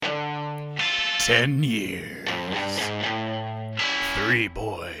10 years. 3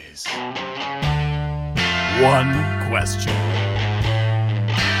 boys. 1 question.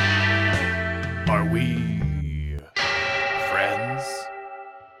 Are we friends?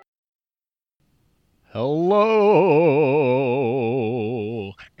 Hello,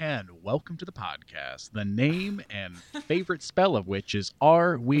 and welcome to the podcast, the name and favorite spell of which is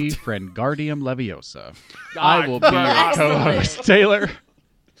Are We Friengardium Leviosa. I will be your co-host, Taylor.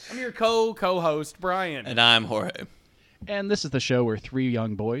 I'm your co-host, Brian. And I'm Jorge. And this is the show where 3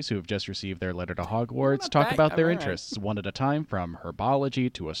 young boys who have just received their letter to Hogwarts Not talk bad. about their I'm all right. interests one at a time, from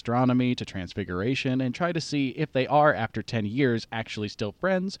herbology to astronomy to transfiguration, and try to see if they are, after 10 years, actually still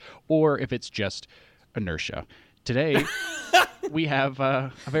friends, or if it's just inertia. Today, we have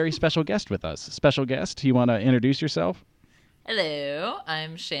a very special guest with us. Special guest, you want to introduce yourself? Hello,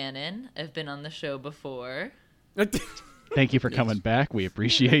 I'm Shannon. I've been on the show before. Thank you for coming back. We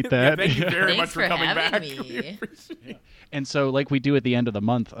appreciate that. Thank you very much Thanks for coming having back. me. We appreciate it. And so, like we do at the end of the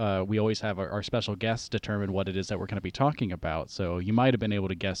month, we always have our special guests determine what it is that we're going to be talking about. So you might have been able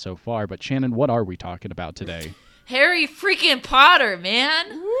to guess so far, but Shannon, what are we talking about today? Harry freaking Potter,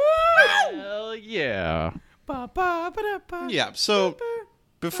 man. Hell yeah. Yeah, so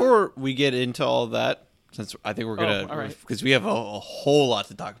before we get into all that, since I think we're going all right. to, because we have a whole lot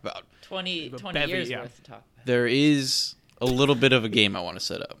to talk about, 20 bevy, years yeah. worth to talk about. there is a little bit of a game I want to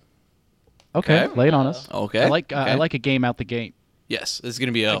set up. Okay, Okay. lay it on us. Okay. I like Okay. I like a game out the gate. Yes, this is going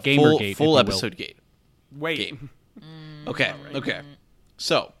to be a Gamergate, if full you will. episode gate. Wait. Game. Okay, okay.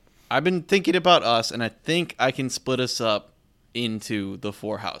 So, I've been thinking about us, and I think I can split us up into the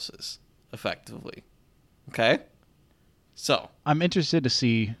 4 houses, effectively. Okay? So, I'm interested to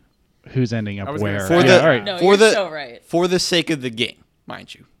see who's ending up I was gonna where. say- For Yeah, the- all right. No, For you're the- so right. for the sake of the game,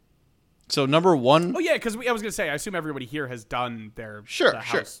 mind you. So, number 1... Oh yeah, because I was gonna say, I assume everybody here has done their Sure, the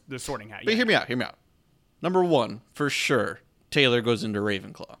sure. house, the sorting hat. But Yeah. hear me out. Number 1, for sure, Taylor goes into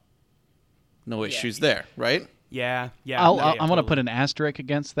Ravenclaw. No issues there, right? Yeah. I'm going to totally. put an asterisk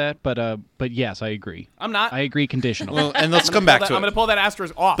against that, but yes, I agree. I'm not. I agree conditional. Well, and let's come back to I'm it. gonna pull that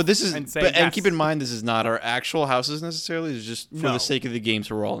asterisk off. But this is, and say and yes. keep in mind, this is not our actual houses necessarily. It's just for No. the sake of the game,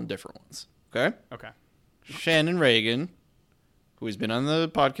 so we're all in different ones. Okay? Okay. Shannon Reagan, who has been on the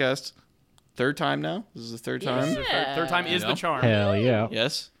podcast 3rd time now. This is the 3rd time. Yeah. Third time is You the know? charm. Hell yeah.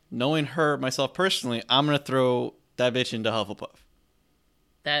 Yes. Knowing her, myself personally, I'm going to throw that bitch into Hufflepuff.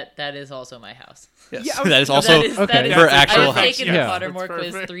 That is also my house. Yes. Yeah, I was- that is also okay. her That's actual I've house. taken Yeah. the That's Pottermore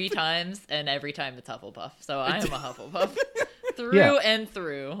quiz perfect. 3 times, and every time it's Hufflepuff. So I am a Hufflepuff. Through Yeah. and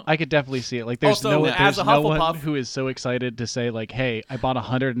through. I could definitely see it. Like, there's Also, as a no one Hufflepuff- who is so excited to say, like, hey, I bought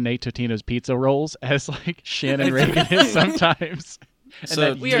 108 Totino's pizza rolls as, like, Shannon Reagan is sometimes. And So-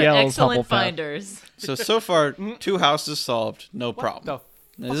 that We are yells excellent Hufflepuff. finders. So far, 2 houses solved, no problem. the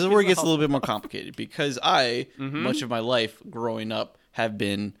Now, this is fuck where is it gets a a little bit more complicated because I, much of my life growing up, have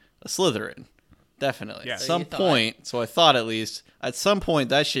been a Slytherin. Definitely. Yeah. At So some you thought. point, so I thought at least, at some point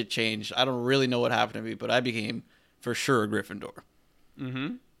that shit changed. I don't really know what happened to me, but I became for sure a Gryffindor.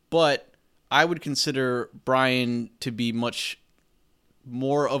 Mm-hmm. But I would consider Brian to be much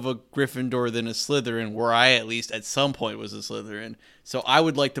more of a Gryffindor than a Slytherin, where I at least at some point was a Slytherin. So I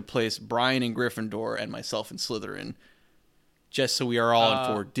would like to place Brian in Gryffindor and myself in Slytherin, just so we are all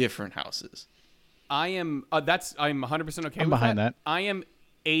in 4 different houses. I am. I'm 100% okay I'm with behind that. I am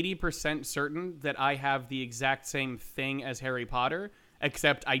 80% certain that I have the exact same thing as Harry Potter,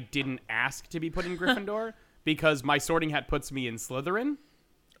 except I didn't ask to be put in Gryffindor because my sorting hat puts me in Slytherin.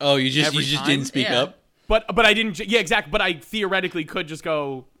 Oh, you just Every didn't time? speak Yeah. up? But I didn't. Yeah, exactly. But I theoretically could just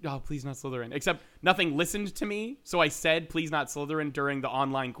go, oh, please not Slytherin. Except nothing listened to me, so I said, please not Slytherin during the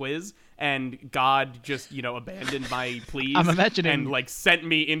online quiz, and God just abandoned my pleas. I'm imagining- and like sent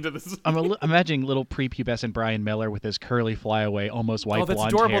me into the. I'm imagining little prepubescent Brian Miller with his curly flyaway, almost white Oh, that's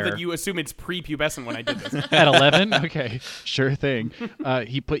blonde adorable hair. that you assume it's prepubescent when I did this. At 11? Okay, sure thing.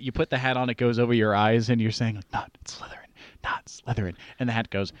 You put the hat on, it goes over your eyes, and you're saying, like, not Slytherin, not Slytherin. And the hat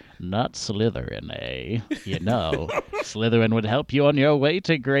goes, not Slytherin, eh? You know, Slytherin would help you on your way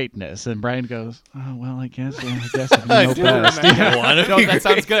to greatness. And Brian goes, oh, well, I guess if you know best. No, that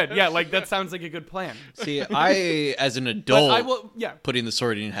sounds good. Yeah, like that sounds like a good plan. See, I, as an But adult, I will. Yeah. putting the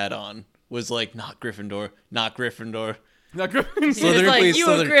sorting hat on, was like, not Gryffindor, not Gryffindor. Not good. Slytherin, like, please, you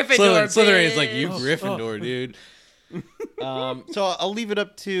a Slytherin. Gryffindor, Slytherin is like, you bitch. Gryffindor, dude. So I'll leave it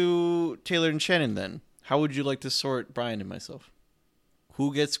up to Taylor and Shannon then. How would you like to sort Brian and myself?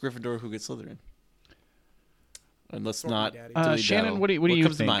 Who gets Gryffindor, who gets Slytherin? And let's Sort me, not Daddy. dilly-dally. Shannon, what do you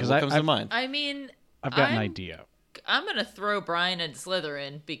comes think? To mind? 'Cause What I- comes I've- to mind? I mean, I've got an I'm- idea. I'm gonna throw Brian and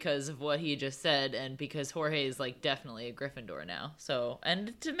Slytherin because of what he just said, and because Jorge is like definitely a Gryffindor now. So,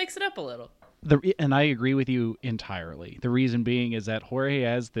 and to mix it up a little. And I agree with you entirely. The reason being is that Jorge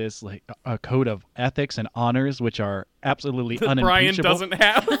has this like a code of ethics and honors which are absolutely Brian unimpeachable. doesn't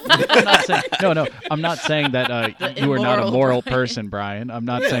have. I'm not saying, no. I'm not saying that you are not a immoral moral Brian. person, Brian. I'm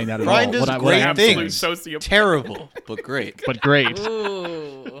not saying that at Brian all. does What I- great Absolute things. sociopath. Terrible, but great. but great.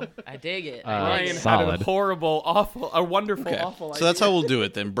 Ooh, I dig it. I dig Brian it. had Solid. a horrible, awful, a wonderful, Okay. awful. So that's idea. how we'll do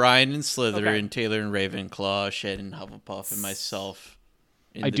it then. Brian and Slytherin, Okay. Taylor and Ravenclaw, Shannon Hufflepuff, and myself.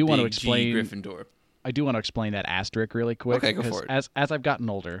 In I the do want to big G explain- Gryffindor. I do want to explain that asterisk really quick. Okay, go 'cause for it. As I've gotten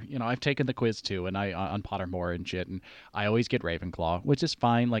older, I've taken the quiz too, and I on Pottermore and shit, and I always get Ravenclaw, which is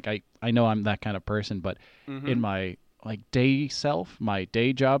fine. Like I know I'm that kind of person, but in my like day self, my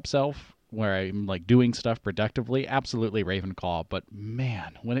day job self, where I'm like doing stuff productively, absolutely Ravenclaw. But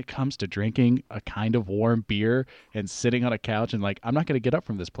man, when it comes to drinking a kind of warm beer and sitting on a couch and like I'm not going to get up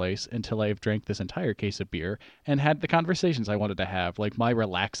from this place until I've drank this entire case of beer and had the conversations I wanted to have. Like my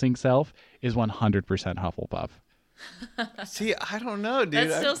relaxing self is 100% Hufflepuff. See, I don't know, dude.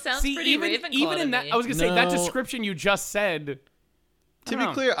 That still sounds See, pretty even Ravenclaw to in that, me. I was gonna say that No. description you just said. To I be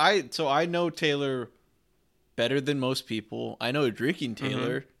don't clear, I know Taylor better than most people. I know drinking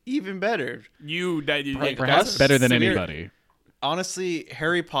Taylor even better. Perhaps that's better than severe. anybody. Honestly,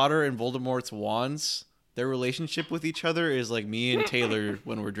 Harry Potter and Voldemort's wands, their relationship with each other is like me and Taylor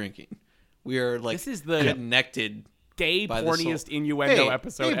when we're drinking. We are like This is the connected. gay by the porniest soul. innuendo Hey,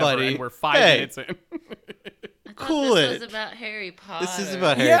 episode hey, ever, buddy. and we're 5 Hey. minutes in. I thought Cool this it. was about Harry Potter. This is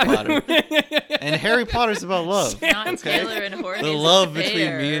about Harry Potter. And Harry Potter's about love. Not Taylor and Jorge's The love affair.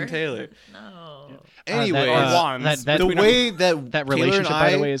 between me and Taylor. No. Anyway, Or wands. that the between way that That Taylor relationship, and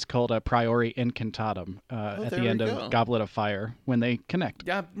by the I- way, is called a priori incantatum at there the end we of go. Goblet of Fire when they connect.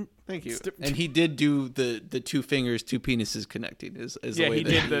 Yeah, Thank you. St- And he did do the two fingers, two penises connecting. Is yeah, the way he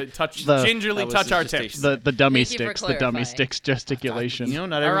that did the touch, The- gingerly That was touch his our gestation. tips. The dummy Thank you for sticks, the dummy clarifying. sticks gesticulation. You know,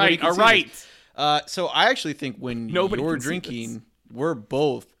 not All everybody right, can all see right. this. So I actually think when Nobody you're can see drinking, we're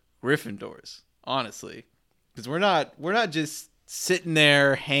both Gryffindors, honestly, because we're not just sitting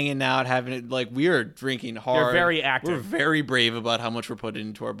there hanging out, having it like we are drinking hard. very active. We're very brave about how much we're putting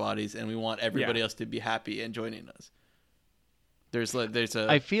into our bodies, and we want everybody Yeah. else to be happy and joining us. There's a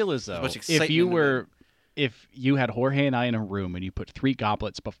I feel as though much if excitement you in were, if you had Jorge and I in a room and you put 3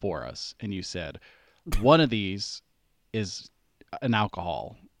 goblets before us and you said, one of these is an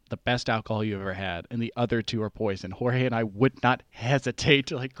alcohol, the best alcohol you ever had, and the other 2 are poison, Jorge and I would not hesitate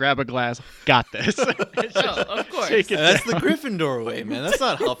to like grab a glass. Got this. Oh, of course. Take it that's the Gryffindor way, man. That's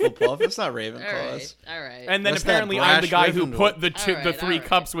not Hufflepuff. That's not All Ravenclaw. right. All right. And then That's that apparently I'm the brash guy who Gryffindor. put the All right, 3 all right.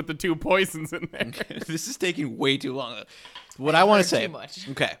 cups with the 2 poisons in there. This is taking way too long. What I want heard to say. too much.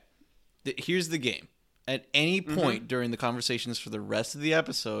 Okay. Here's the game. At any point during the conversations for the rest of the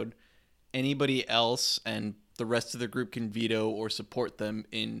episode, anybody else and the rest of the group can veto or support them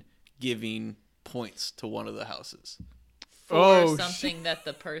in giving points to one of the houses. For Oh, something that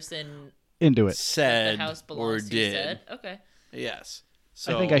the person Into the it. Said house or belongs to did. said. Okay. Yes.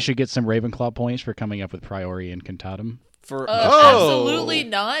 So I think I should get some Ravenclaw points for coming up with priori incantatum. For Absolutely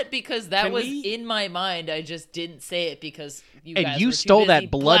not, because that Can was we- in my mind. I just didn't say it because you And guys you were too stole busy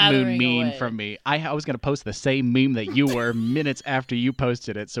that blood moon blathering meme away. from me. I was going to post the same meme that you were minutes after you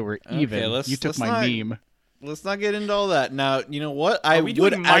posted it, so we're even. let's- You took let's my not- meme. Let's not get into all that. Now, you know what? I Are we would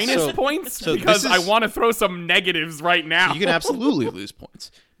doing minus also- points? so because this I is- want to throw some negatives right now. You can absolutely lose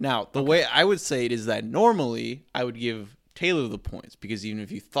points. Now, the way I would say it is that normally I would give Taylor the points because even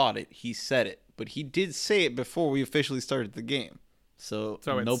if you thought it, he said it. But he did say it before we officially started the game. So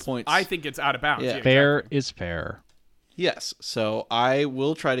So no it's- points. I think it's out of bounds. Yeah. Yeah, Fair exactly. is fair. Yes. So I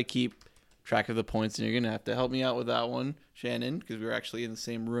will try to keep track of the points, and you're going to have to help me out with that one, Shannon, because we were actually in the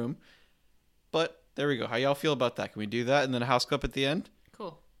same room. But there we go. How y'all feel about that? Can we do that? And then a house cup at the end?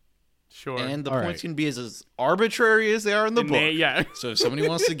 Cool. Sure. And the All points right. can be as arbitrary as they are in the book. Yeah. So if somebody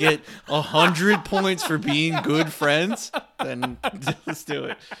wants to get 100 points for being good friends, then let's do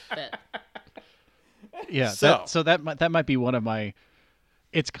it. Bet. Yeah. So- That might be one of my.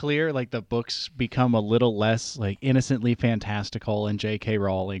 It's clear like the books become a little less like innocently fantastical, and J.K.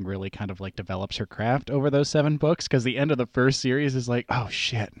 Rowling really kind of like develops her craft over those 7 books because the end of the first series is like, oh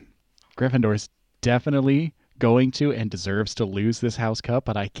shit, Gryffindor's definitely going to and deserves to lose this house cup,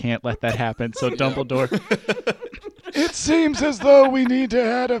 but I can't let that happen. So Dumbledore. It seems as though we need to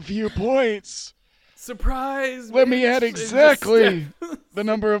add a few points. Surprise! Let me bitch. add It's just- exactly the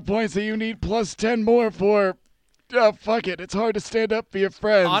number of points that you need plus 10 more for oh, fuck it. It's hard to stand up for your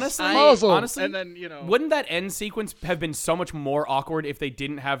friends. Honestly, Muzzle. honestly, and then, you know. wouldn't that end sequence have been so much more awkward if they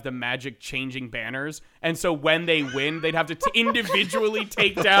didn't have the magic changing banners? And so when they win, they'd have to individually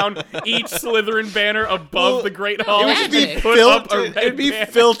take down each Slytherin banner above the Great Hall. It would just be Magic. Put up a Filch. red It'd be banner.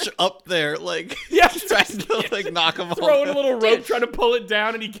 Filch up there, like Yeah. trying to like knock him Throwing a off. little rope, trying to pull it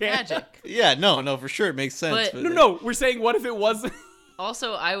down, and he can't. Magic. Yeah, no, for sure it makes sense. But- No, we're saying what if it wasn't?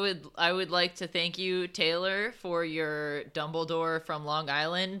 Also, I would like to thank you, Taylor, for your Dumbledore from Long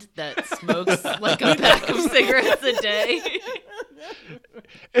Island that smokes like a pack of cigarettes a day.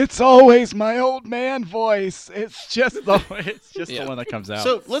 It's always my old man voice. It's just the Yeah. one that comes out.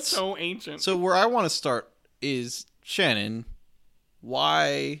 So let's. So ancient. So where I want to start is Shannon.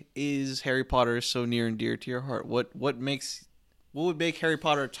 Why is Harry Potter so near and dear to your heart? What would make Harry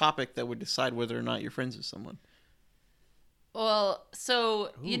Potter a topic that would decide whether or not you're friends with someone? Well, so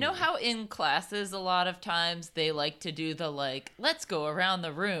you know how in classes a lot of times they like to do the like, let's go around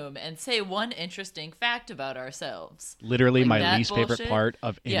the room and say one interesting fact about ourselves. Literally Like my that least favorite bullshit? part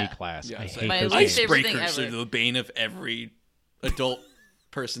of any Yeah. class. I it's hate My those least games. favorite thing Icebreakers ever. are the bane of every adult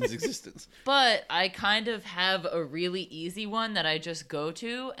person's existence. But I kind of have a really easy one that I just go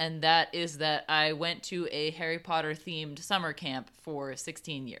to, and that is that I went to a Harry Potter themed summer camp for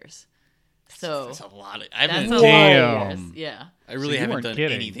 16 years. So That's a lot. that's I a lot of Damn. years. Yeah. really you haven't weren't done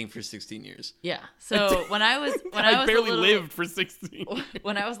kidding. anything for 16 years. Yeah. So when I was I a barely little, lived for 16.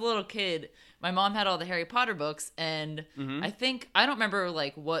 when I was a little kid, my mom had all the Harry Potter books, and I don't remember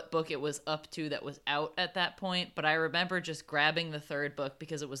like what book it was up to that was out at that point, but I remember just grabbing the third book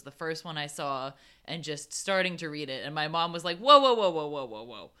because it was the first one I saw and just starting to read it. And my mom was like, "Whoa, whoa, whoa, whoa, whoa, whoa,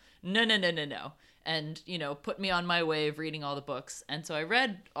 whoa, no," and put me on my way of reading all the books. And so I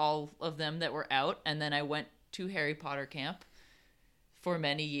read all of them that were out, and then I went to Harry Potter camp for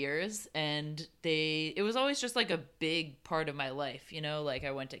many years, and it was always just like a big part of my life, like I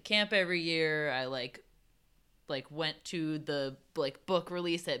went to camp every year. I like went to the like book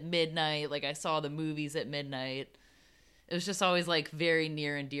release at midnight, like I saw the movies at midnight. It was just always like very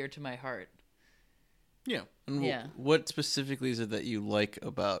near and dear to my heart. Yeah. And Yeah. what specifically is it that you like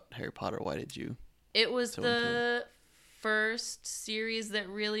about Harry Potter? Why did you? It was So into the first series that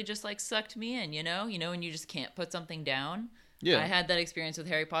really just like sucked me in, when you just can't put something down. Yeah. I had that experience with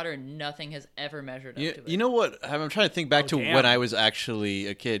Harry Potter, and nothing has ever measured up to it. You know what? I'm trying to think back to damn. when I was actually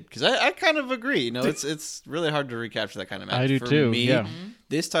a kid, because I kind of agree. It's really hard to recapture that kind of magic. I do For too, Me, yeah.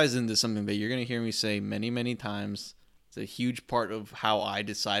 This ties into something that you're going to hear me say many, many times. It's a huge part of how I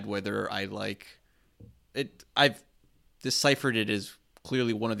decide whether I like it. I've deciphered it as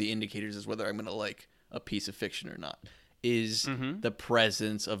clearly one of the indicators is whether I'm going to like a piece of fiction or not. Is the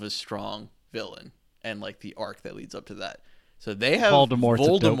presence of a strong villain and like the arc that leads up to that. So they have Voldemort's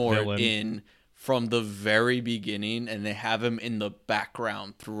a dope Voldemort villain. in from the very beginning, and they have him in the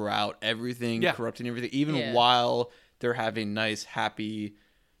background throughout everything, Yeah. corrupting everything. Even Yeah. while they're having nice, happy,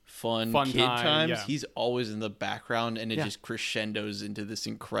 fun kid time, times, yeah. he's always in the background, and it Yeah. just crescendos into this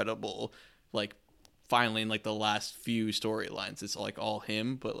incredible, like, finally in like the last few storylines, it's like all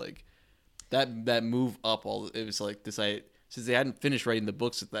him, but like that move up, it was like this. Since they hadn't finished writing the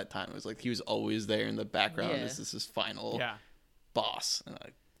books at that time, it was like he was always there in the background Yeah. as this final Yeah. boss, and I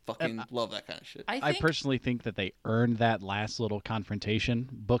fucking love that kind of shit. I think personally think that they earned that last little confrontation.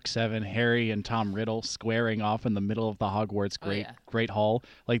 Book 7, Harry and Tom Riddle squaring off in the middle of the Hogwarts yeah. Great Hall.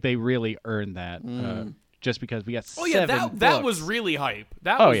 Like they really earned that. Just because we got Oh yeah, 7 that was books. really hype.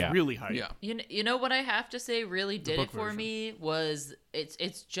 That Oh, was yeah. really hype. Yeah. You know what I have to say really did book it for version. me was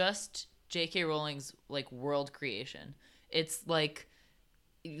it's just J.K. Rowling's like world creation. It's like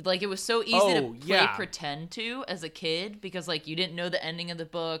it was so easy to Oh, play yeah. pretend to as a kid because like you didn't know the ending of the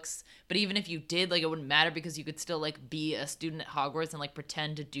books, but even if you did, like it wouldn't matter because you could still like be a student at Hogwarts and like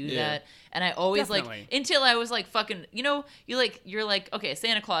pretend to do Yeah. that. And I always Definitely. like until I was like fucking you're like okay,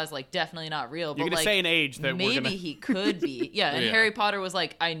 Santa Claus like definitely not real, but You're gonna like say an age that maybe we're gonna. he could be. Yeah, and Yeah. Harry Potter was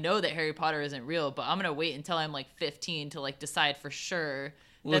like, I know that Harry Potter isn't real, but I'm gonna wait until I'm like 15 to like decide for sure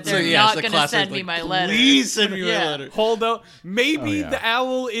that it's they're like- not it's the gonna classic, send me like, my letter. Please send me my Yeah. letter. Hold up. Maybe Oh, yeah. the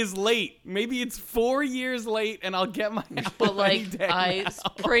owl is late. Maybe it's 4 years late, and I'll get my owl But any like, day I now.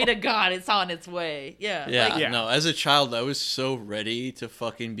 pray to God it's on its way. Yeah. Yeah, Like, Yeah. no. As a child, I was so ready to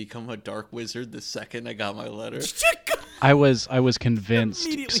fucking become a dark wizard the second I got my letter. I was convinced.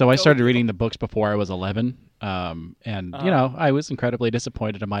 Immediately So I started go. reading the books before I was 11. And I was incredibly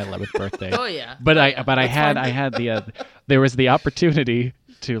disappointed on my 11th birthday. Oh yeah. But I That's had fine. there was the opportunity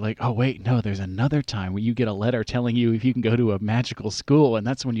to like, oh wait, no, there's another time where you get a letter telling you if you can go to a magical school, and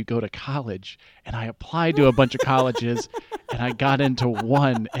that's when you go to college. And I applied to a bunch of colleges, and I got into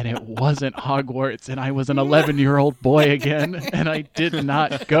one, and it wasn't Hogwarts, and I was an 11-year-old boy again, and I did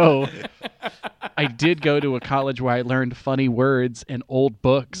not go. I did go to a college where I learned funny words and old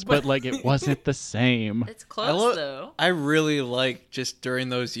books, but like it wasn't the same. It's close though. I really like just during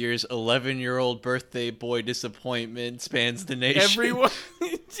those years, 11-year-old birthday boy disappointment spans the nation. Everyone.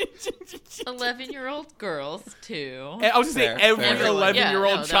 11-year-old girls too. I was gonna say Fair, every fair.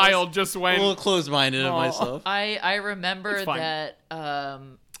 11-year-old that child just A went. little closed-minded of myself. I remember It's fine. that.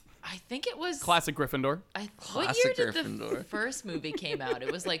 I think it was. Classic Gryffindor. What year Classic did the Gryffindor. first movie came out?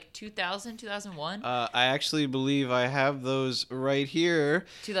 It was like 2000, 2001. I actually believe I have those right here.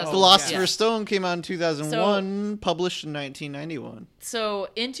 2001. Philosopher's yeah. Stone came out in 2001, published in 1991. So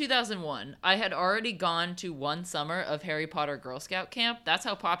in 2001, I had already gone to one summer of Harry Potter Girl Scout camp. That's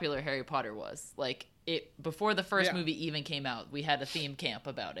how popular Harry Potter was. Like it before the first Yeah. movie even came out, we had a theme camp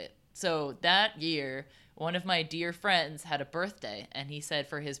about it. So that year, one of my dear friends had a birthday, and he said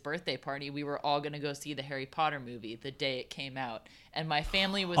for his birthday party, we were all going to go see the Harry Potter movie the day it came out. And my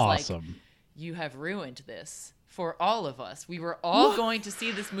family was like, Awesome. you have ruined this for all of us. We were all going to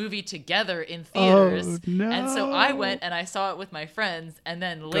see this movie together in theaters. Oh, no. And so I went and I saw it with my friends. And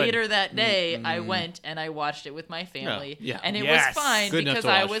then later that day, I went and I watched it with my family. Yeah. And it Yes. was fine Good enough because to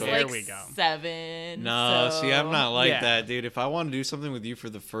I watch was it. There like we go. 7. No, so... see, I'm not like Yeah. that, dude. If I want to do something with you for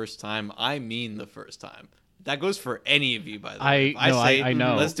the first time, I mean the first time. That goes for any of you, by the way. If I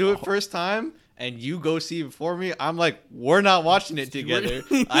know. Let's do it first time, and you go see it before me. I'm like, we're not watching it together.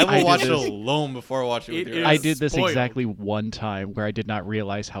 I I will did watch it this. alone before I watch it with It you. is I did this spoiled. exactly one time where I did not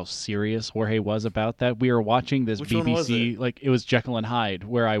realize how serious Jorge was about that. We were watching this Which one was BBC, like it was Jekyll and Hyde,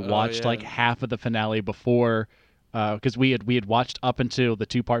 where I watched yeah. like half of the finale before, because we had watched up until the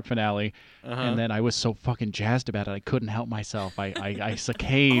 2-part finale, and then I was so fucking jazzed about it I couldn't help myself. I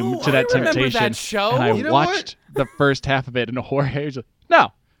succumbed Oh, to that I remember temptation, that show. and I You know what? watched the first half of it, and Jorge was like,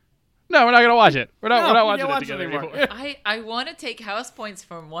 no, we're not gonna watch it. We're not No, watching we it can't together watch it anymore. I want to take house points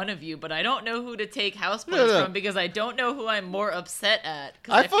from one of you, but I don't know who to take house points no. from because I don't know who I'm more upset at.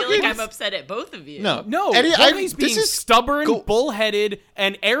 Because I I feel like fucking- I'm upset at both of you. No, No, Eddie, Jorge's this being is stubborn, go- bullheaded,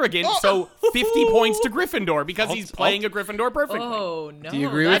 and arrogant. So 50 points to Gryffindor because he's I'll- playing a Gryffindor perfectly. Oh no! Do you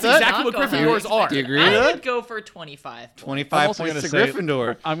agree with that's that? Exactly not what going Gryffindors how I are. Do you expected. agree with I that? would go for 25. I'm 25 also points gonna to say-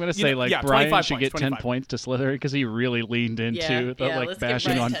 Gryffindor. I'm gonna You say know, like yeah, Brian 25 should get points, 10 25. points to Slytherin because he really leaned into Yeah, the yeah, like let's give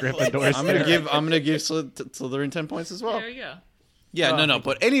bashing Brian on 10 points. Gryffindor. I'm gonna give Slytherin 10 points as well. There you go. Yeah, Oh, no. thank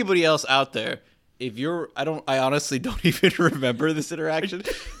But anybody else out there, if you're, I honestly don't even remember this interaction,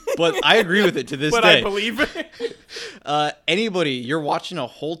 but I agree with it to this But day. I believe it. Anybody, you're watching a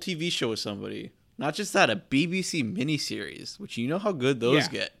whole TV show with somebody, not just that, a BBC miniseries, which you know how good those Yeah.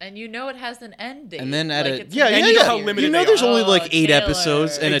 get. And you know it has an ending. And then like at it's yeah, an yeah, and yeah. you know ending how here. limited You know, they there's are. only Oh, like 8 Taylor.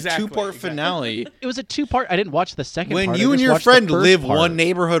 episodes and Exactly, a 2-part exactly. finale. It was a 2-part. I didn't watch the second When part. I you and just your watched the friend first live part. one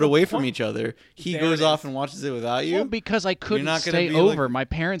neighborhood away from each other, he There goes it off is. and watches it without you. Well, because I couldn't not gonna stay be like- over. My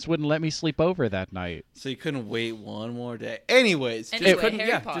parents wouldn't let me sleep over that night. So you couldn't wait one more day. Anyways, Anyway, just Couldn't, Harry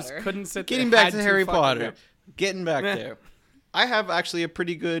yeah, Potter. just couldn't sit getting there. back Had to Harry fucking- Potter. yeah. Getting back Meh. there. I have actually a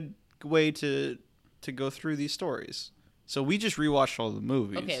pretty good way to go through these stories. So we just rewatched all the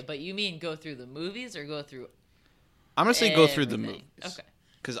movies. Okay, but you mean go through the movies or go through I'm gonna say go through the everything? movies. Okay.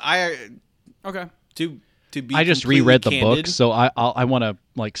 Because I Okay. to be I just completely reread the candid, books, so I want to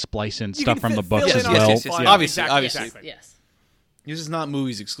like splice in You stuff can from the fill books in as on well. yes, yes, fun. obviously, Exactly, obviously. exactly. Yes. This is not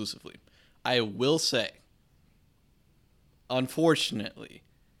movies exclusively. I will say, unfortunately,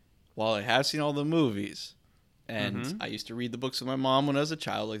 while I have seen all the movies, and Mm-hmm. I used to read the books with my mom when I was a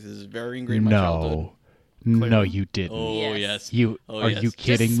child, like this is very ingrained in my childhood. No, you didn't. Oh Yes. yes. You Oh, are yes. you Just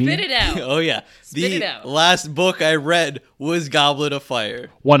kidding Just me? spit it out. Oh yeah. Spit it The out. last book I read was Goblet of Fire.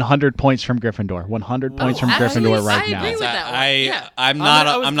 100 points from Gryffindor. 100 points from actually, Gryffindor right I now. agree with that one. I Yeah. I'm not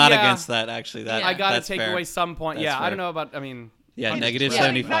I was- I'm not yeah. against that actually. That Yeah. I gotta that's take fair. away some point. That's Yeah, I fair. don't know about. I mean, Yeah, negative Yeah.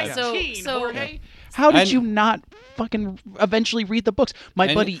 75. So How did And- you not fucking eventually read the books? My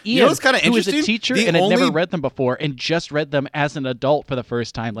And buddy you know Ian, what's kinda who is a interesting? teacher The and had never only- read them before and just read them as an adult for the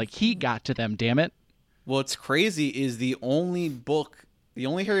first time, like he got to them, damn it. What's crazy is the only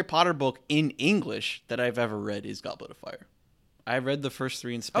Harry Potter book in English that I've ever read is Goblet of Fire. I read the first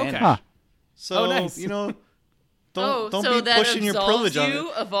 3 in Spanish. Okay. Huh. So, Oh, nice. you know, Don't so be that pushing your privilege absolves on you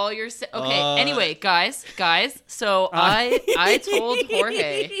it. of all your okay. Anyway, guys. So I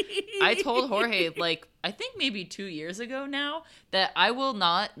told Jorge like I think maybe 2 years ago now that I will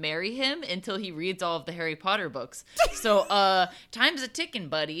not marry him until he reads all of the Harry Potter books. So time's a ticking,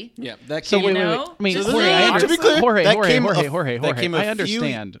 buddy. Yeah, that So came. wait. know? I mean, Just Jorge, saying. I To be clear, Jorge, that Jorge, came Jorge, a- Jorge, that Jorge. came a I few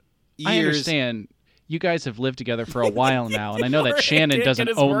understand. I years- understand. You guys have lived together for a while now, and I know that Jorge Shannon can't doesn't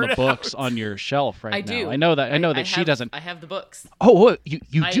get his own word the books out. on your shelf right I now. do. I know that she have- doesn't. I have the books. Oh, what? You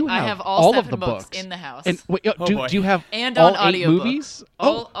do I have have all of 7 the books books in the house. And wait, Oh, do boy. you have And all on 8 audiobook. movies?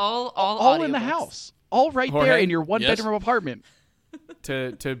 All in the audiobooks. house, all right there Jorge? in your Yes. 1-bedroom apartment.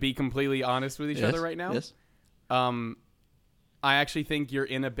 To be completely honest with each Yes, other right now, Yes. I actually think you're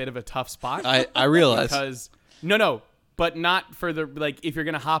in a bit of a tough spot. I realize. because no, but not for the like. If you're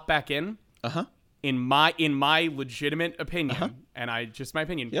gonna hop back in, Uh-huh. in my legitimate opinion, and my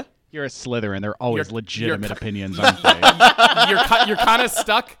opinion, Yeah. You're a Slytherin. They're always You're- legitimate you're- opinions, aren't they? you're kind of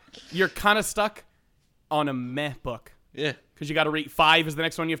stuck. You're kind of stuck on a meh book Yeah. because you got to read 5 is the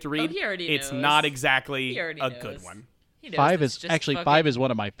next one you have to read. he already it's knows. not exactly He already a knows. good one. He knows 5 it's is just actually fucking- 5 is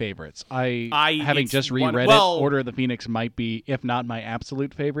one of my favorites. Having it's just one- reread well- it, Order of the Phoenix might be, if not my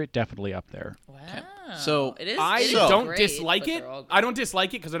absolute favorite, definitely up there. Wow. So, it is. I it is don't great, dislike but it. they're all I don't dislike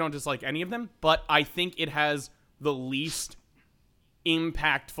it because I don't dislike any of them. But I think it has the least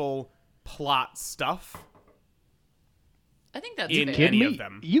impactful plot stuff. I think that's in fair. Kidding any me? of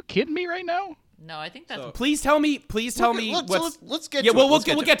them. You kidding me right now? No, I think that's. So- Please tell me. Please tell me what's. Let's get Yeah, to well, it. we'll Let's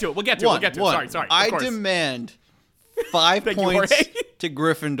get to it. We'll get to it. One. Sorry. I of course. demand 5 Thank you, points Jorge. to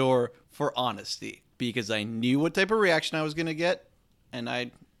Gryffindor for honesty because I knew what type of reaction I was going to get, and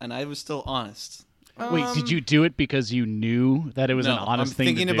I was still honest. Wait, did you do it because you knew that it was No, an honest I'm thing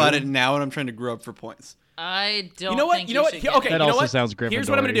thinking to about do? it now, and I'm trying to grow up for points. I don't. You know what? Think You know what? should Here- get okay. it. That you know also what? sounds Here's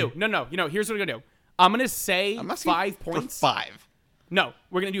what I'm gonna do. Gryffindor-y. No. Here's what I'm gonna do. I'm gonna say I'm asking 5 for points. 5. No,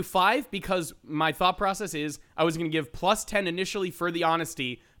 we're gonna do 5 because my thought process is I was gonna give plus 10 initially for the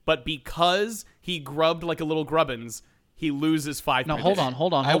honesty, but because he grubbed like a little grubbins, he loses 5 No, points.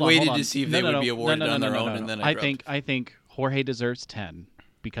 hold on. I waited hold on. to see if they would be awarded on their own, and then I grubbed. I think Jorge deserves 10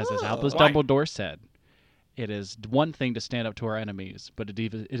 because, as Albus Why? Dumbledore said, it is one thing to stand up to our enemies, but it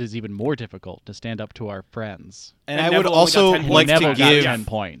is even more difficult to stand up to our friends. And And I would Neville only got also 10 And like Neville to got give. 10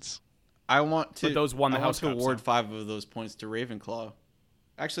 points. I want to. But those won the I want House to Cup, award so. 5 of those points to Ravenclaw.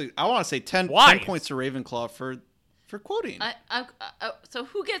 Actually, I want to say 10, Why? 10 points to Ravenclaw for quoting. So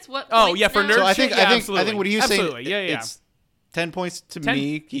who gets what? Oh, points yeah, for now? nerd So I shit, think yeah, I think absolutely. what he was saying. Absolutely, yeah. It's 10 points to 10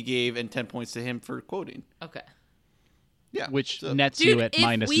 me he gave, and 10 points to him for quoting. Okay. Yeah, Which so- nets Dude, you at if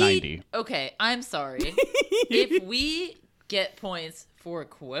minus we, 90. Okay, I'm sorry. If we get points for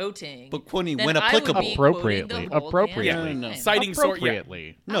quoting, But quoting then when I would applicable. be quoting Appropriately. the whole Appropriately. damn No. thing. Citing sort, yeah.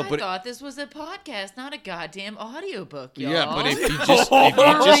 Appropriately. No, I but thought this was a podcast, not a goddamn audiobook, y'all. yeah, but if you just start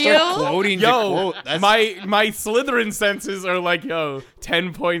real? quoting to Yo, quote, that's my Slytherin senses are like, yo,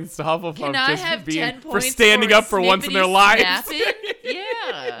 10 points to Hufflepuff Can I just have for being 10 for points standing up for once in their snippety lives. snapping?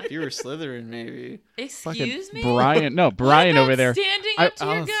 Yeah. if you were Slytherin, maybe. Excuse me? Brian, no, What Brian about over there. standing I- up to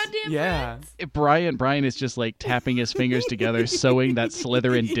your goddamn yeah. friends? Brian is just like tapping his fingers together, sowing that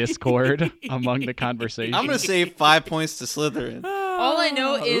Slytherin discord among the conversation. I'm gonna say 5 points to Slytherin. All I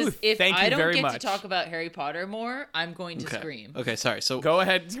know is Ooh, if thank I you don't very get much. to talk about Harry Potter more, I'm going to scream. Okay, sorry. So Go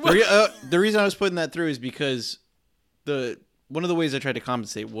ahead. the reason I was putting that through is because one of the ways I tried to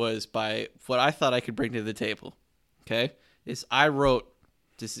compensate was by what I thought I could bring to the table. Okay, is I wrote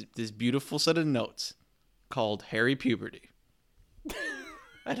this beautiful set of notes called Harry Puberty,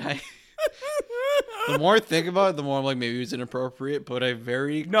 and the more I think about it, the more I'm like maybe it was inappropriate, but I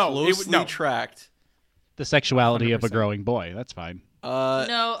very closely tracked. the sexuality of a 100%. growing boy. That's fine.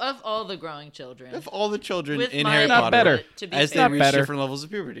 No, of all the growing children. Of all the children With in my Harry Not Potter, better. To be as they fair. Not reach better. different levels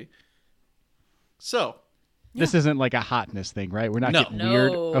of puberty. So This isn't like a hotness thing, right? We're not No. getting No,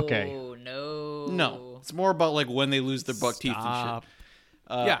 weird. Okay. no, it's more about like when they lose their buck teeth and Stop.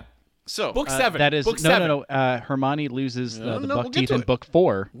 shit. Yeah. So Book 7. That is Book no, 7. no. Hermione loses the No, buck we'll get teeth to in it. book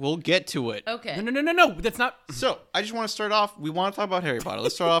 4. we'll get to it. Okay. No. That's not. So I just want to start off. We want to talk about Harry Potter.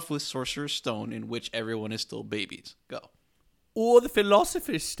 Let's start off with Sorcerer's Stone, in which everyone is still babies. Go. Or the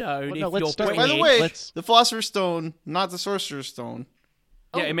Philosopher's Stone. Well, no, if let's you're start By the Wait, way, let's- the Philosopher's Stone, not the Sorcerer's Stone.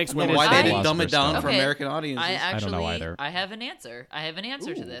 Yeah, it makes I don't way know more why they sense. didn't dumb it Philosopher's down Stone. for Okay. American audiences. I don't actually, know either. I have an answer. I have an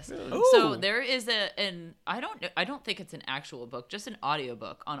answer to this. Ooh. So there is I don't think it's an actual book, just an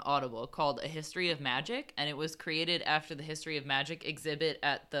audiobook on Audible called A History of Magic, and it was created after the History of Magic exhibit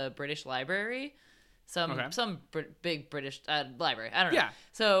at the British Library. some big British library. I don't know. Yeah.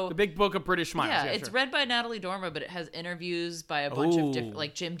 So The Big Book of British Smiles. yeah, Yeah, it's sure. read by Natalie Dormer, but it has interviews by a bunch of different, Ooh.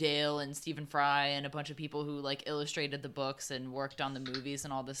 like Jim Dale and Stephen Fry and a bunch of people who like illustrated the books and worked on the movies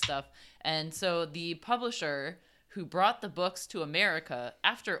and all this stuff. And so the publisher who brought the books to America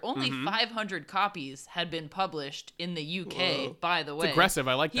after only 500 copies had been published in the UK, by the way. aggressive.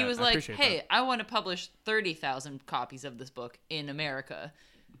 I like He that. was I like, appreciate hey, that. I want to publish 30,000 copies of this book in America.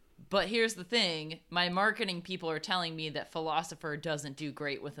 But here's the thing, my marketing people are telling me that Philosopher doesn't do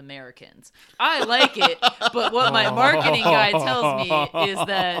great with Americans. I like it, but what my marketing guy tells me is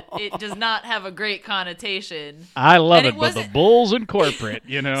that it does not have a great connotation. I love And it, it but the wasn't- bulls in corporate,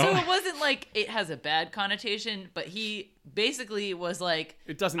 you know. So it wasn't like it has a bad connotation, but he basically was like,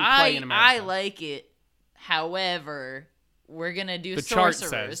 It doesn't play in America. I like it, however, we're going to do The chart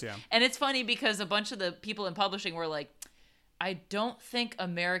sorcerers. says, yeah. And it's funny because a bunch of the people in publishing were like, I don't think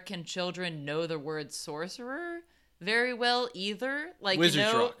American children know the word sorcerer very well either. Like,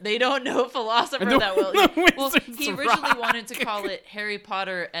 Wizards rock. they don't know philosopher The- that well. the Well, Wizards he originally rock. wanted to call it Harry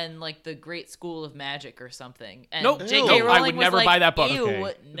Potter and like the Great School of Magic or something. And Nope. J.K. Nope, I Rowling would was never like, buy that book. Ew,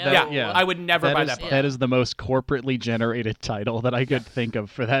 Okay. no. Yeah, I would never buy that book. That is the most corporately generated title that I could think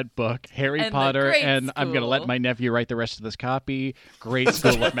of for that book. Harry And the Potter, Great and I'm going to let School. my nephew write the rest of this copy. Great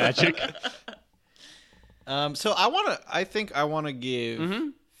School of Magic. So I think I want to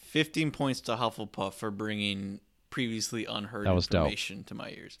give 15 points to Hufflepuff for bringing previously unheard That was dope. information to my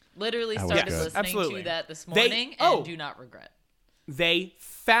ears. Literally That was started good. listening Absolutely. to that this They- morning oh. and do not regret. They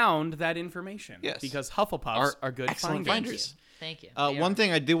found that information. Yes. Because Hufflepuffs are good excellent finders. Thank you. One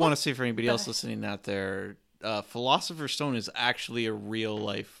thing I do want to say for anybody else listening out there, Philosopher's Stone is actually a real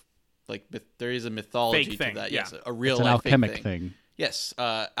life, there is a mythology Fake to thing, that. yeah. Yes, a real It's an life fake alchemic thing. Yes,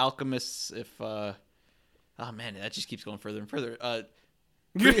 alchemists. Oh man, that just keeps going further and further.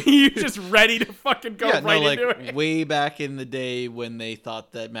 You're just ready to fucking go right into it. Way back in the day when they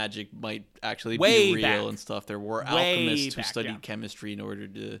thought that magic might actually Way be real back. and stuff, there were Way alchemists who back, studied yeah. chemistry in order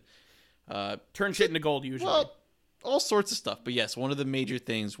to Turn shit into gold usually. well, all sorts of stuff. But yes, one of the major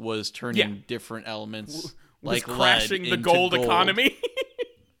things was turning Yeah. different elements was like crashing lead the into gold economy.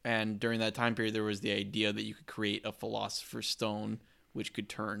 And during that time period, there was the idea that you could create a philosopher's stone, which could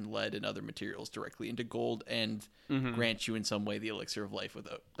turn lead and other materials directly into gold and Mm-hmm. grant you in some way the elixir of life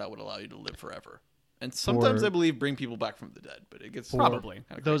that would allow you to live forever. And sometimes I believe bring people back from the dead, but it gets Probably.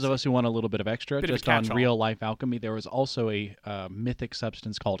 kinda Those crazy. of us who want a little bit of extra, Bit of a just on catch-all. real life alchemy, there was also a mythic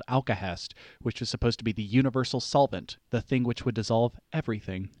substance called alkahest, which was supposed to be the universal solvent, the thing which would dissolve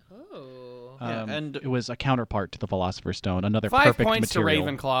everything. Oh. Yeah, and- it was a counterpart to the Philosopher's Stone, another 5 perfect points material.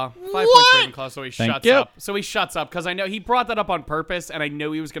 to Ravenclaw. 5 points to Ravenclaw, so he Thank shuts you. up. So he shuts up because I know he brought that up on purpose, and I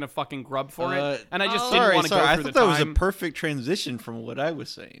know he was gonna fucking grub for it, and I just didn't want to go I through thought the that was time. a perfect transition from what I was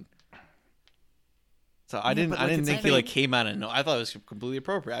saying. So I didn't but, like, it's think a he thing. came out and no. I thought it was completely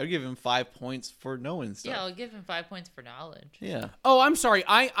appropriate. I would give him 5 points for knowing stuff. Yeah, I'll give him 5 points for knowledge. Yeah. Oh, I'm sorry.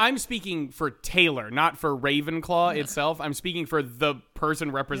 I'm speaking for Taylor, not for Ravenclaw itself. I'm speaking for the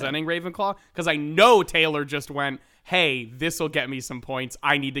person representing Ravenclaw because I know Taylor just went, "Hey, this will get me some points.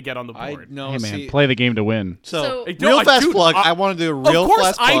 I need to get on the I board." know. Hey man, see, play the game to win. so So- real No, fast dude, plug. I want to do a real of course,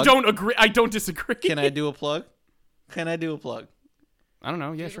 fast plug. I don't agree. I don't disagree. Can I do a plug? Can I do a plug? I don't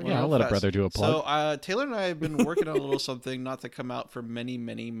know. Yeah, sure. Yeah, I'll Real let a fast. brother do a plug. So Taylor and I have been working on a little something not to come out for many,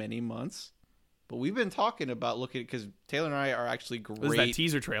 many, many months, but we've been talking about looking because Taylor and I are actually This is that great,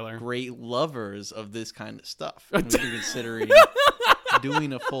 teaser trailer. great lovers of this kind of stuff. And we've been considering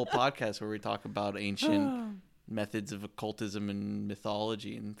doing a full podcast where we talk about ancient methods of occultism and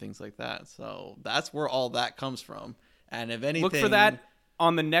mythology and things like that. So that's where all that comes from. And if anything, Look for that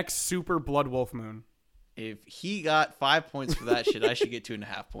on the next Super Blood Wolf Moon. If he got 5 points for that shit, I should get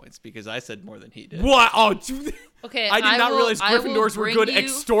 2.5 points because I said more than he did. What? Oh, dude. Okay, I did not realize I will Gryffindors were bring good you-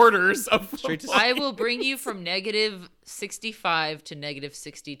 extorters of. Straight to I will bring you from negative 65 to negative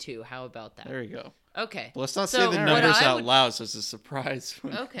 62. How about that? There you go. Okay. Well, let's not So say the what numbers I out would- loud, so it's a surprise.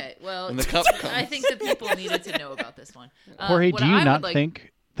 Okay, well, When the cup comes. I think the people needed to know about this one. Jorge, What do you I not would like-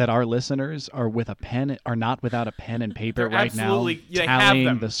 think that our listeners are not without a pen and paper They're right now, absolutely- they have tallying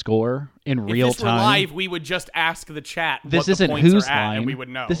them. the score in If real this were time? live, we would just ask the chat. This what the isn't points whose are at, line. and we would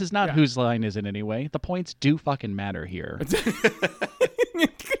know. This is not Yeah. whose line is it anyway. The points do fucking matter here.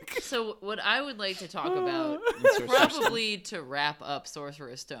 So what I would like to talk about, probably to wrap up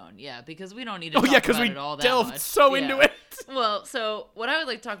Sorcerer's Stone, yeah, because we don't need to Oh talk yeah, because about we it all that delved much. so Yeah. into it. Well, so what I would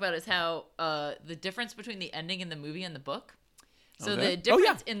like to talk about is how the difference between the ending in the movie and the book. So Okay. the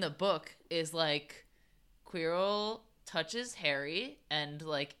difference in the book is like Quirrell touches Harry and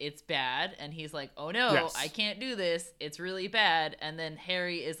like it's bad and he's like, oh no, Yes. I can't do this, it's really bad, and then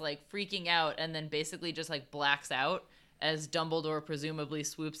Harry is like freaking out and then basically just like blacks out as Dumbledore presumably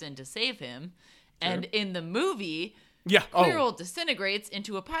swoops in to save him. And in the movie, Yeah. Quirrell disintegrates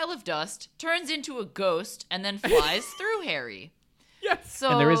into a pile of dust, turns into a ghost, and then flies through Harry. Yes. So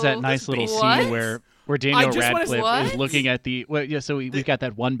And there is that nice little What? scene where Daniel just wanna- Radcliffe is What? looking at the so we've got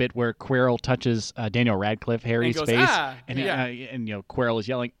that one bit where Quirrell touches Daniel Radcliffe, Harry's goes, face, "Ah," and yeah. and Quirrell is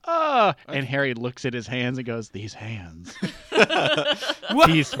yelling and Harry looks at his hands and goes, these hands,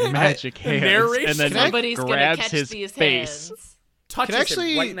 these magic hands, Narration? and then Somebody's gonna grabs catch his these face. hands. Touches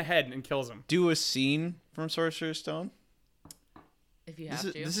actually- him right in the head and kills him. Do a scene from Sorcerer's Stone. If you This have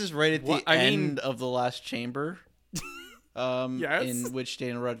is, to. this is right at the What- I mean- end of the last chamber. Yes. In which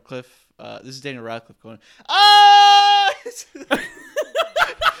Daniel Radcliffe, this is Daniel Radcliffe going, ah!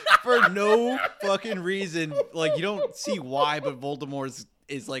 For no fucking reason. Like, you don't see why, but Voldemort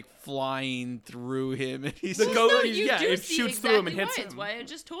is like flying through him. And he's The just- ghost- No, He's- you yeah, do it see shoots through him and exactly hits why. him. It's why I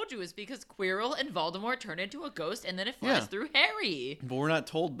just told you is because Quirrell and Voldemort turn into a ghost and then it flies Yeah. through Harry. But we're not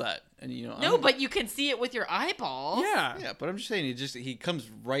told that. And you know, No, but you can see it with your eyeballs. Yeah. yeah, but I'm just saying, he comes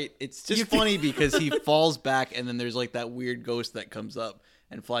right. It's just funny because he falls back, and then there's like that weird ghost that comes up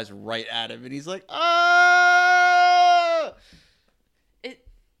and flies right at him, and he's like, ah!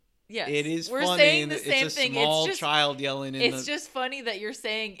 Yes. It is We're funny. saying and the same it's a thing. small It's just child yelling. In it's the, just funny that you're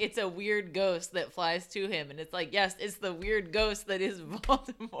saying it's a weird ghost that flies to him, and it's like, yes, it's the weird ghost that is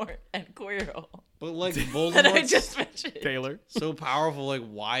Voldemort and Quirrell but like that I Voldemort's just mentioned. Taylor. so powerful. Like,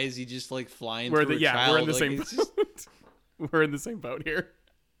 why is he just like flying We're through the a child? we're in the Like, same it's just- boat. We're in the same boat here.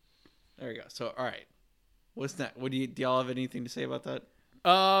 There we go. So, all right, what's that? What do y'all have anything to say about that?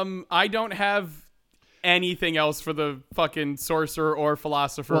 I don't have anything else for the fucking sorcerer or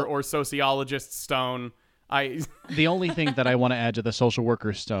philosopher Well- or sociologist stone. The only thing that I want to add to the social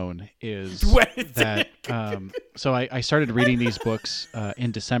worker stone is Wait. that so I started reading these books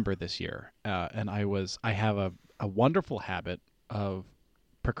in December this year, and I have a wonderful habit of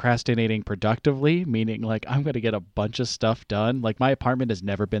procrastinating productively, meaning like I'm going to get a bunch of stuff done. Like my apartment has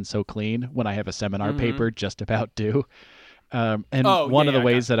never been so clean when I have a seminar paper just about due. And one of the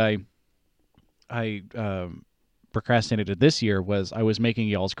ways that I procrastinated this year was I was making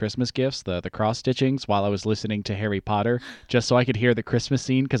y'all's Christmas gifts, the cross stitchings, while I was listening to Harry Potter, just so I could hear the Christmas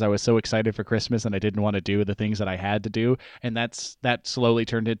scene because I was so excited for Christmas and I didn't want to do the things that I had to do. And that slowly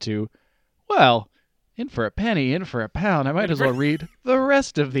turned into, well, in for a penny, in for a pound. I might as well read the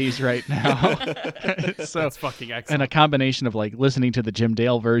rest of these right now. So, That's fucking and excellent. a combination of like listening to the Jim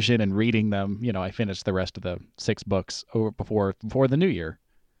Dale version and reading them, I finished the rest of the 6 books before the new year.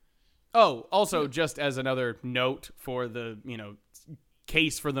 Oh, also, just as another note for the,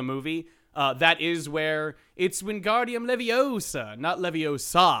 case for the movie, that is where it's Wingardium Leviosa, not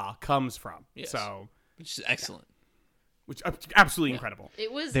Leviosa, comes from. Yes. So, Which is excellent. which absolutely incredible.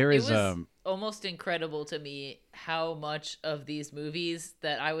 It was There is, it was almost incredible to me how much of these movies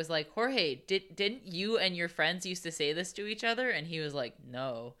that I was like, Jorge, didn't you and your friends used to say this to each other? And he was like,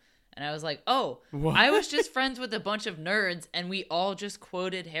 no. And I was like, oh, What? I was just friends with a bunch of nerds and we all just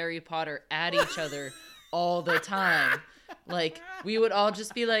quoted Harry Potter at each other all the time. Like, we would all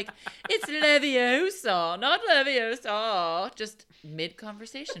just be like, it's Leviosa, not Leviosa. Just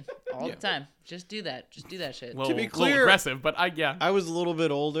mid-conversation all the time. Just do that. Just do that shit. Well, To be a little clear- aggressive, but yeah. I was a little bit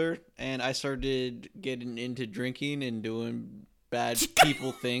older, and I started getting into drinking and doing bad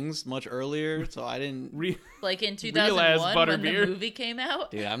people things much earlier. So I didn't. Like in Real ass 2001 when the butterbeer. movie came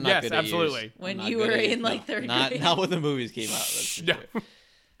out? Dude, I'm not Yes, good at absolutely. years. When I'm not you good were at in, years. like, third not, grade. Not when the movies came out. That's for No. sure.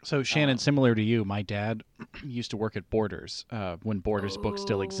 So Shannon, similar to you, my dad used to work at Borders when Borders books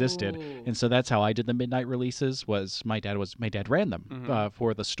still existed, Oh. and so that's how I did the midnight releases. My dad ran them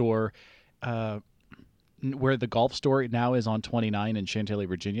for the store where the golf store now is on 29 in Chantilly,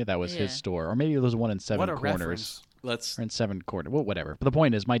 Virginia. That was his Yeah. store, or maybe there was one in Seven What a Corners. reference. Let's. Or in Seven Corners, well, whatever. But the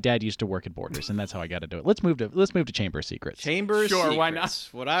point is, my dad used to work at Borders, and that's how I got to do it. Let's move to Chamber of Secrets. Chamber of Sure, why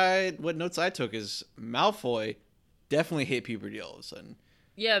Secrets. What notes I took is Malfoy definitely hit puberty all of a sudden.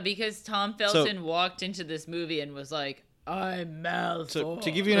 Yeah, because Tom Felton walked into this movie and was like, I'm Malfoy. So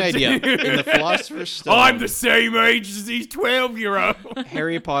to give you an idea, in the Philosopher's Stone, I'm the same age as these 12-year-olds.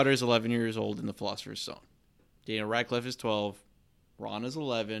 Harry Potter is 11 years old in the Philosopher's Stone. Daniel Radcliffe is 12. Ron is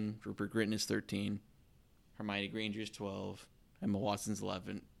 11. Rupert Grint is 13. Hermione Granger is 12. Emma Watson's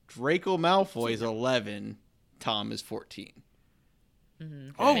 11. Draco Malfoy is 11. Tom is 14.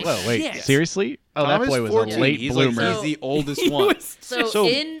 Oh, Whoa, wait, shit. seriously? Oh, Tom that is boy was 14. a late he's bloomer. Like, he's the oldest He one. was- So So-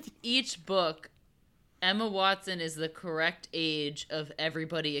 in each book, Emma Watson is the correct age of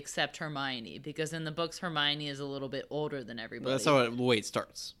everybody except Hermione, because in the books Hermione is a little bit older than everybody. Well, that's how the way it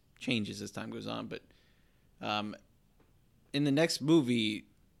starts. Changes as time goes on, but in the next movie,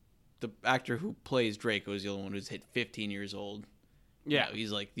 the actor who plays Draco is the only one who's hit 15 years old. Yeah. You know,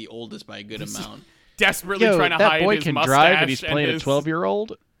 he's like the oldest by a good amount. Desperately Yo, trying to that hide boy his can mustache drive and he's and playing his... a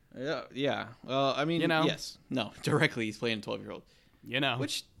 12-year-old. Yeah. Well, I mean, You know? yes. No, directly he's playing a 12-year-old. You know,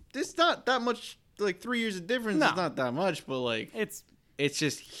 Which, there's not that much, like 3 years of difference. No. It's not that much, but like, it's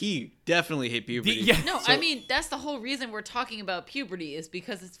just he definitely hit puberty. yeah. No, So- I mean, that's the whole reason we're talking about puberty is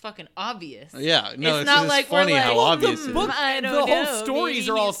because it's fucking obvious. Yeah, no, It's not just like we're funny like, how well, obvious the it book- is. I don't the know, whole stories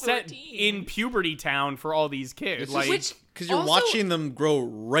maybe are all he's set 14. in puberty town for all these kids. It's Like, just because you're also- watching them grow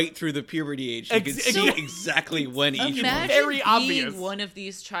right through the puberty age. You can see So- exactly when each Imagine one. very being obvious. one of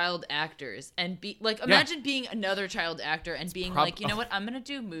these child actors and be like, imagine being another child actor and being like, you know what, I'm gonna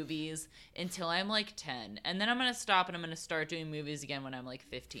do movies until I'm like 10, and then I'm gonna stop and I'm gonna start doing movies again when I'm like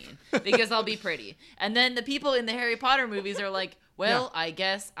 15 because I'll be pretty. And then the people in the Harry Potter movies are like, well, I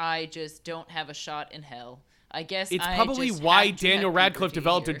guess I just don't have a shot in hell. I guess it's I probably just why had to Daniel have Radcliffe puberty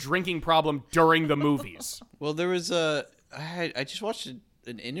developed a here. drinking problem during the movies. Well, there was I just watched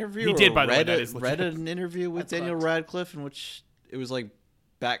an interview. He or did, by the way, read that a- is read legit. an interview with That's Daniel fucked. Radcliffe in which it was like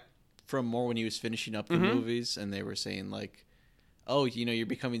back from more when he was finishing up the Mm-hmm. movies, and they were saying like, "Oh, you know, you're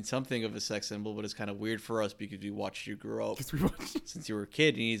becoming something of a sex symbol, but it's kind of weird for us because we watched you grow up since you were a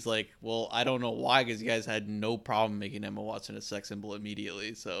kid." And he's like, "Well, I don't know why, because you guys had no problem making Emma Watson a sex symbol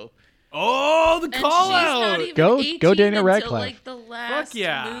immediately." So Oh, the And call she's out! not even Go 18 Daniel until, Radcliffe. like the last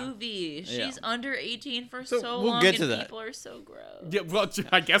yeah. movie. She's Yeah. under 18 for So so we'll long, get and to that. people are so gross. Yeah, well,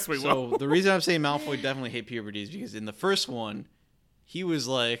 I guess we will. So the reason I'm saying Malfoy definitely hit puberty is because in the first one, he was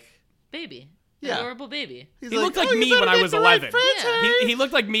like, Baby, Yeah. adorable baby. he's He looked like "Oh, you me better when I make was the right 11. friends, Yeah. Harry." He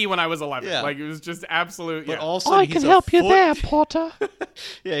looked like me when I was 11. Yeah. Like, it was just absolute. But Yeah. all of a sudden, I he's can a help you foot- there, Potter.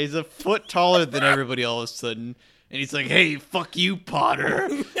 Yeah, he's a foot taller than everybody all of a sudden. And he's like, "Hey, fuck you, Potter."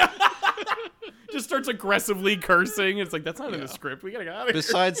 Just starts aggressively cursing. It's like, that's not in the script. We gotta get out of here.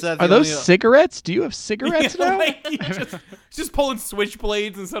 Besides that, Are the those only- cigarettes? Do you have cigarettes now? Like, he's just pulling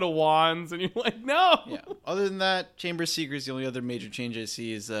switchblades instead of wands, and you're like, no. Yeah. Other than that, Chamber of Secrets, the only other major change I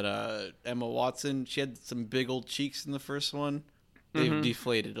see is that Emma Watson, she had some big old cheeks in the first one. They've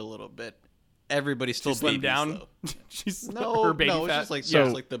deflated a little bit. Everybody's still She slimmed babies, down. though. She's No, her baby no, fat. it's just like So-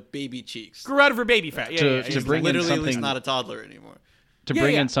 just like the baby cheeks. grew out of her baby fat. Yeah, To- yeah, yeah, to exactly. bring in Literally, something- he's not a toddler anymore. To Yeah,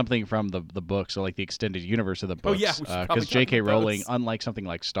 bring yeah. in something from the books, so like the extended universe of the books, Oh, yeah, we should probably because talk J.K. about Rowling, those. unlike something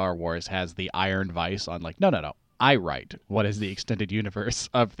like Star Wars, has the iron vice on like, no, I write what is the extended universe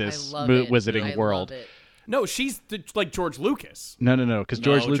of this I love it. wizarding I world. Love it. No, she's like George Lucas. No, because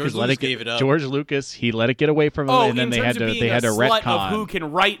George No, Lucas George let Lucas it get, gave it up. George Lucas, he let it get away from him, Oh, and then in they terms had of to being they had a to slut retcon. of who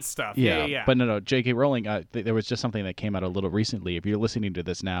can write stuff. Yeah. But no, J.K. Rowling, there was just something that came out a little recently. If you're listening to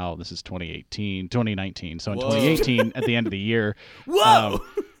this now, this is 2019. So in Whoa. 2018, at the end of the year, Whoa!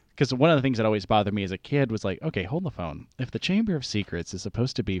 because one of the things that always bothered me as a kid was like, okay, hold the phone. If the Chamber of Secrets is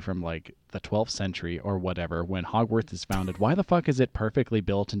supposed to be from like the 12th century or whatever, when Hogwarts is founded, why the fuck is it perfectly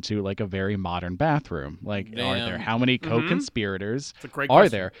built into like a very modern bathroom? Like, are Damn. there how many co-conspirators It's a great are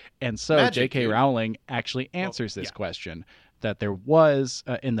question. there? And so Magic, J.K. dude. Rowling actually answers this yeah. question. That there was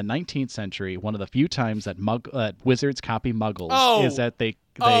in the 19th century, one of the few times that wizards copy Muggles Oh. is that they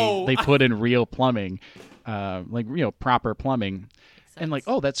Oh. put in real plumbing, proper plumbing. And like,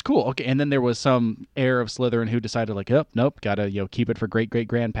 oh, that's cool. Okay, and then there was some heir of Slytherin who decided, like, oh, nope, gotta keep it for great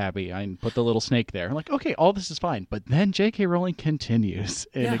grandpappy, and put the little snake there. I'm like, okay, all this is fine, but then J.K. Rowling continues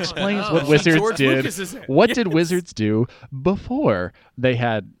and explains no. what wizards George did. Lucas is it. What did Yes. wizards do before they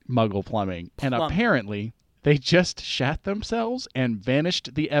had Muggle plumbing? And apparently, they just shat themselves and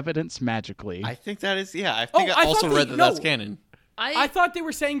vanished the evidence magically. I think that is, I think Oh, I I also thought read they- that that's no. canon. I thought they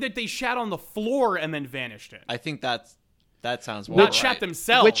were saying that they shat on the floor and then vanished it. I think that sounds more Not right. shat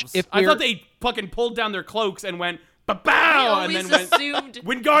themselves. Which, if I we're- thought they fucking pulled down their cloaks and went I ba-bow, and always then went assumed.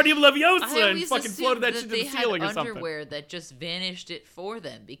 Wingardium I Leviosa and always fucking floated that assumed shit that to they the ceiling or had something. underwear that just vanished it for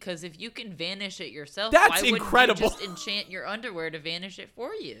them. Because if you can vanish it yourself, That's why wouldn't incredible. you just enchant your underwear to vanish it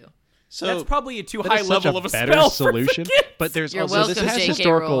for you? So That's probably a too that high is such level a of a better spell solution. for the kids. But there's You're also welcome, this has J.K.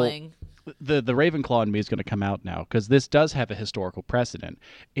 historical. Rowling. The Ravenclaw in me is going to come out now because this does have a historical precedent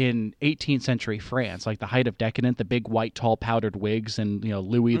in 18th century France, like the height of decadent, the big white tall powdered wigs, and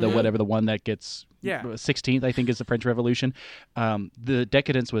Louis the whatever the one that gets Yeah. 16th, I think, is the French Revolution. The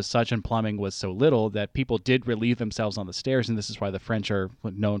decadence was such and plumbing was so little that people did relieve themselves on the stairs, and this is why the French are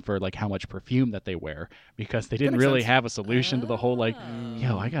known for like how much perfume that they wear, because they didn't makes really sense. have a solution to the whole like,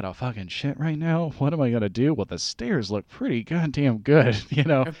 yo, I got a fucking shit right now. What am I gonna do? Well, the stairs look pretty goddamn good, you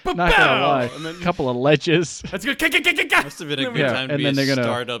know. Not gonna lie, And then- couple of ledges. That's good. Must have been a good Yeah, time to and be then a they're gonna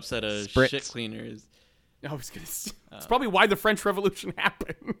startups at a spritz. shit cleaners. I was gonna. It's probably why the French Revolution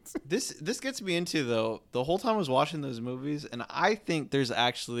happened. This gets me into, though, the whole time I was watching those movies, and I think there's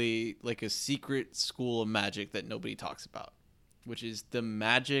actually like a secret school of magic that nobody talks about, which is the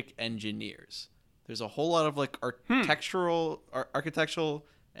magic engineers. There's a whole lot of like architectural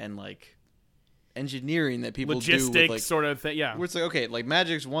and like engineering that people do Logistics with, like, sort of thing. Yeah. where it's like, okay, like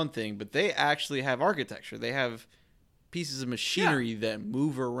magic's one thing, but they actually have architecture. They have pieces of machinery that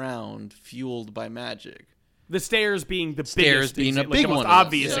move around fueled by magic. The stairs being the Stairs biggest, being a like big the most one of those,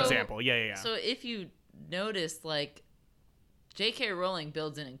 obvious yeah. example. Yeah. So if you notice, like, J.K. Rowling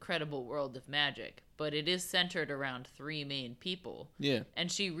builds an incredible world of magic, but it is centered around 3 main people. Yeah.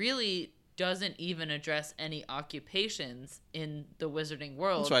 And she really doesn't even address any occupations in the wizarding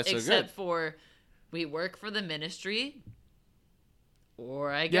world, That's why it's so except good. for we work for the ministry,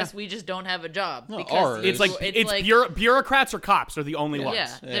 or I guess we just don't have a job. No, because or It's like bureaucrats or cops are the only ones.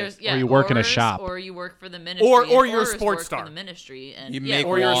 yeah, there's Or you work in a aurors, shop. or you work for the ministry, Or and you're a aurors sports work star. For the ministry, and You yeah, make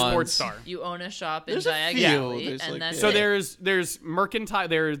Or you're a wands. sports star. you own a shop in There's a Diagon few. Alley, There's and like- that's yeah. So it. there's mercantile.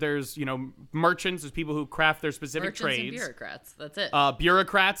 There's merchants. There's people who craft their specific Merchants and trades. bureaucrats. That's it.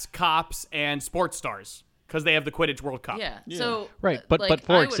 Bureaucrats, cops, and sports stars because they have the Quidditch World Cup. yeah. So Right, but like,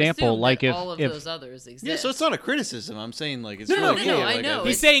 for I would example, assume like, that if- all of if- those others exist. Yeah, so it's not a criticism. I'm saying like it's No, really no, cool. I Like, know.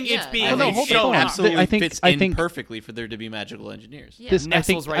 He's It's- saying yeah, it's being I no, think hold it on. absolutely I think- fits I in think- perfectly for there to be magical engineers. Yeah. This, I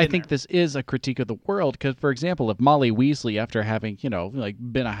Nestles think, right I in think there. this is a critique of the world because, for example, if Molly Weasley, after having like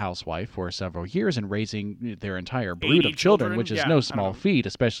been a housewife for several years and raising their entire brood 80 of children, children, which is yeah, I no don't small know. feat,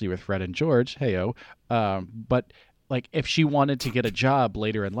 especially with Fred and George, heyo. But like, if she wanted to get a job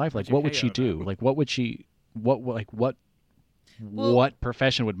later in life, like, what would she heyo do? Like, what would she? Well- What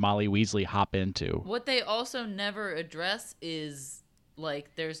profession would Molly Weasley hop into? What they also never address is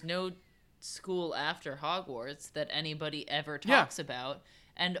like there's no school after Hogwarts that anybody ever Yeah. talks about.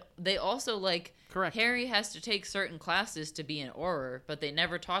 And they also like Correct. Harry has to take certain classes to be an Auror, but they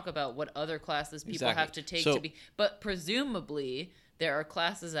never talk about what other classes people Exactly. have to take So- to be. But presumably there are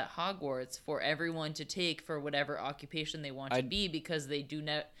classes at Hogwarts for everyone to take for whatever occupation they want to be because they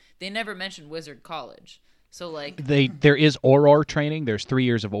they never mention Wizard College. So like There is Auror training. There's 3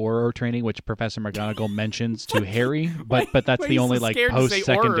 years of Auror training, which Professor McGonagall mentions to Harry, but that's why the are you only so like scared to say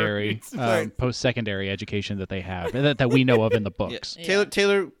post-secondary Auror? post-secondary education that they have that we know of in the books. Yeah.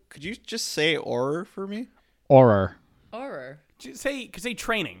 Taylor, could you just say "or" for me? Auror Auror. Say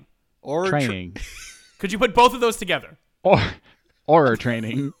training. Or training, Could you put both of those together? Auror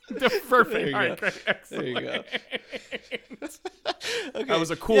training. Perfect. you All go. right, great. there you go. Okay. That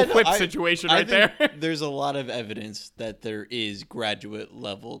was a cool whip situation right think there. There's a lot of evidence that there is graduate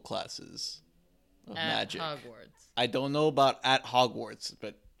level classes of At magic. Hogwarts. I don't know about at Hogwarts,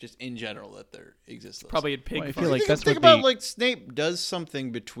 but just in general that there exists. those. Probably at Pig Well, I Farm. feel like that's think what about the like Snape does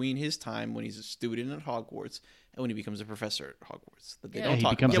something between his time when he's a student at Hogwarts and when he becomes a professor at Hogwarts that they Yeah, don't he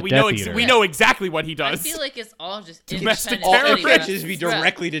talk becomes about. a we know Death Eater. we know exactly what he I does. feel like it's all just Domestic independent All terrorist. study. it should be Bruh.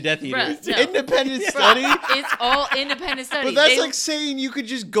 directly to Death Eater. Bruh, no. Independent Bruh, study. It's all independent study. But that's They- like saying you could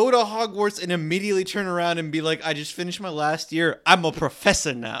just go to Hogwarts and immediately turn around and be like, I just finished my last year. I'm a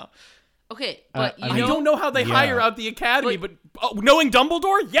professor now. okay, but I you I know, don't know how they Yeah. hire out the academy, but knowing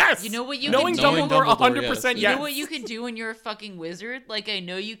Dumbledore, yes. You know what you knowing can do? Knowing Dumbledore, Dumbledore, 100%, You yes. know what you can do when you're a fucking wizard? Like, I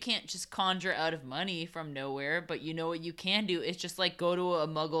know you can't just conjure out of money from nowhere, but you know what you can do? It's just like go to a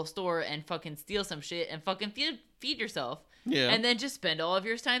muggle store and fucking steal some shit and fucking feed yourself. Yeah. And then just spend all of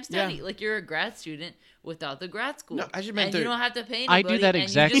your time study. Yeah. Like you're a grad student without the grad school. No, I just meant and you there- don't have to pay I anybody. do that and you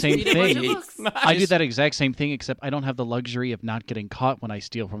exact just same read a bunch of thing. books. I do that exact same thing, except I don't have the luxury of not getting caught when I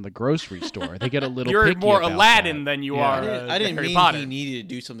steal from the grocery store. They get a little. You're picky more about Aladdin that. than you Yeah. are I didn't Harry mean Potter. he needed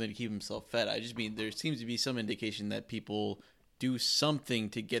to do something to keep himself fed. I just mean there seems to be some indication that people do something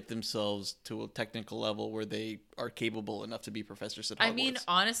to get themselves to a technical level where they are capable enough to be professors at Hogwarts. I mean,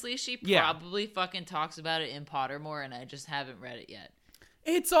 honestly, she Yeah. probably fucking talks about it in Pottermore, and I just haven't read it yet.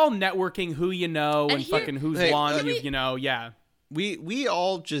 It's all networking, who you know, and here- fucking whose Hey, lawn let you know, yeah. we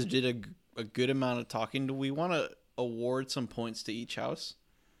all just did a good amount of talking. Do we want to award some points to each house?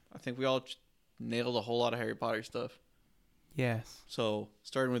 I think we all nailed a whole lot of Harry Potter stuff. Yes. So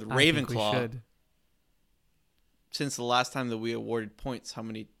starting with I think we Ravenclaw. should. Since the last time that we awarded points, how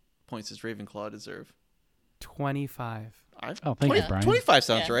many points does Ravenclaw deserve? 25. Oh, thank you, Brian. 25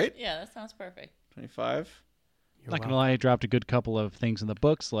 sounds yeah. right. Yeah, that sounds perfect. 25. Not gonna lie, I dropped a good couple of things in the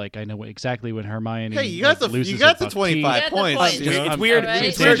books. Like I know exactly when Hermione. Hey, you got the loses you got a the buck 25 You got the points. points. you know? It's weird. Alright.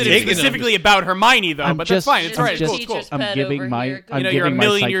 It's weird that it's Taking them. specifically about Hermione, though. I'm But just- that's fine. It's I'm all right. Cool. just- It's cool. Teacher's I'm pet giving over my. here. I'm You know, giving you're a my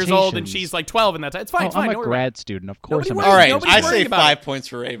million years old, and citations. she's like 12, and that's it's fine. Oh, It's fine. I'm a No worries. grad student. Of course, Nobody I'm. worries. All right, Nobody's I worried say about 5 points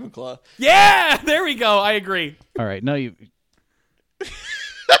for Ravenclaw. Yeah, there we go. I agree. All right, no, you.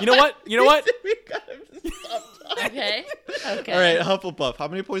 You know what? You know what? We got him to stop talking. Okay. Okay. All right, Hufflepuff. How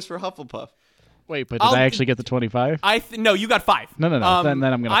many points for Hufflepuff? Wait, but did I actually get the 25? No, you got 5. No. Then I'm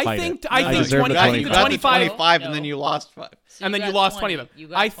gonna I fight think it. I I think deserve the 20. I think 25. 25. 25, and No. then you lost 5. So And then got you lost 20 of them. You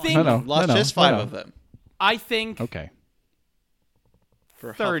got I 20. think- No. Lost just 5 of them. I think Okay.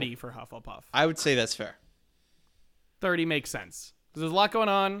 For 30 for Hufflepuff. I would say that's fair. 30 makes sense. There's a lot going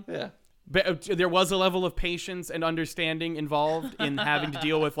on. Yeah. But there was a level of patience and understanding involved in having to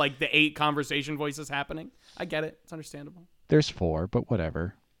deal with like the 8 conversation voices happening. I get it. It's understandable. There's 4, but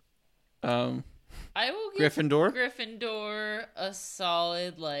whatever. I will give Gryffindor? Gryffindor a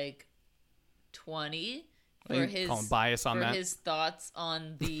solid 20 for his Calling bias on for that. his thoughts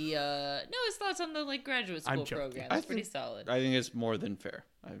on the his thoughts on the graduate I'm school joking. program. I It's pretty think- solid. I think it's more than fair.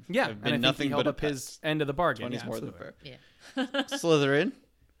 I've Yeah, been and I think nothing he held but up his end of the bargain. 20 Yeah, is more than absolutely. fair. Yeah. Slytherin,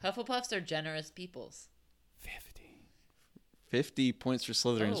 Hufflepuffs are generous peoples. 50 points for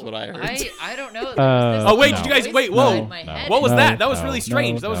Slytherin is what I heard. I don't know. Oh, wait, no. did you guys- wait, whoa. What was that? That was really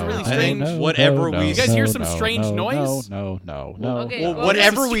strange. That was really strange. Whatever we- You guys hear some strange noise? No. Okay. Well, Well,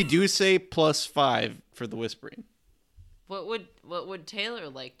 whatever this is- we do say, plus 5 for the whispering. What would Taylor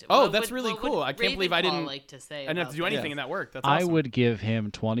like to? Oh, what that's would- really what would cool. I can't believe I Ravenclaw didn't- like to say. I didn't have to do about anything Yeah. in that work. That's I awesome. would give him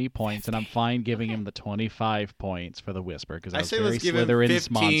 20 points, and I'm fine giving him the 25 points for the whisper because I I was say very let's give him Slytherin's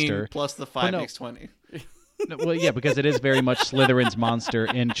 15 monster. plus the 5 no. makes 20. No, well, yeah, because it is very much Slytherin's monster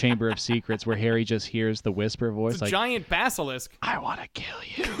in Chamber of Secrets, where Harry just hears the whisper voice It's a like, giant basilisk. "I want to kill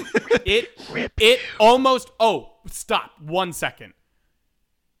you." It almost. Oh, stop 1 second.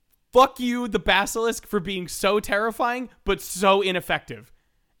 Fuck you, the basilisk, for being so terrifying but so ineffective.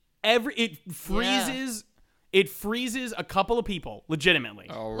 It freezes. It freezes a couple of people legitimately.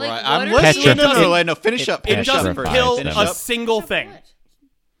 All Like, right. what I'm are listening. we- No. Finish up. It Finish up doesn't first. kill Finish a up. single thing. What?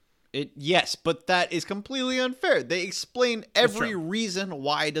 Yes, but that is completely unfair. They explain every true. reason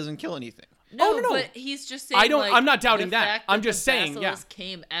why it doesn't kill anything. No, no. but he's just saying. I don't- like, I'm not doubting the that. fact I'm the just saying, yeah. basilisk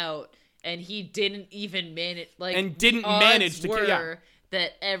came out and he didn't even manage. Like, And didn't the odds manage to kill- yeah. were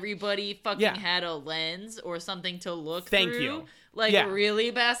that everybody fucking Yeah. had a lens or something to look Thank through. you. Like, Yeah.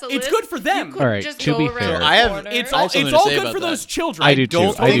 really, basilisk? It's good for them. You couldn't All right, just to go be around fair. the So I have- corner. It's I all. have something It's to all say good about for that. those children. I do too.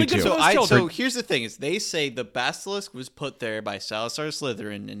 Don't I do think too. so. Those children. So here's the thing: is they say the basilisk was put there by Salazar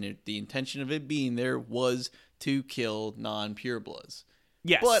Slytherin, and the intention of it being there was to kill non-purebloods.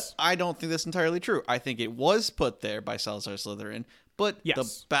 Yes. But I don't think that's entirely true. I think it was put there by Salazar Slytherin, but the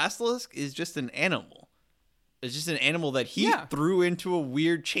Yes. basilisk is just an animal. It's just an animal that he Yeah. threw into a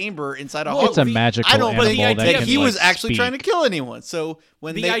weird chamber inside a Well, It's a Hogwarts. magical I don't animal believe that that can, he was like, actually speak. trying to kill anyone. So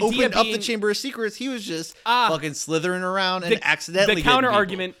when The they idea opened up the being- Chamber of Secrets, he was just fucking slithering around and the accidentally the getting counter people.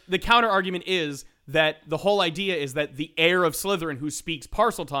 argument. The counter argument is that the whole idea is that the heir of Slytherin, who speaks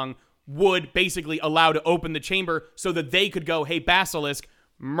Parseltongue, would basically allow to open the chamber so that they could go, "Hey, basilisk,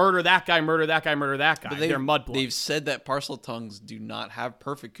 murder that guy, murder that guy, murder that guy." But They're mudbloods. They've said that parcel tongues do not have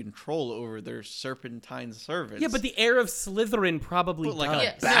perfect control over their serpentine servants. Yeah, but the heir of Slytherin probably But like does. a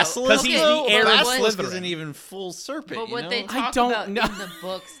Yeah, basilisk, 'Cause he's the though? heir A of basilisk Slytherin. isn't even full serpent. But what you they know? talk don't about know. in the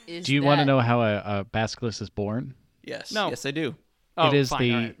books is Do you want to that- know how a basilisk is born? Yes, No. yes, I do. Oh, It is fine,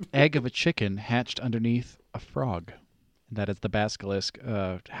 the all right. egg of a chicken hatched underneath a frog. That is the basilisk.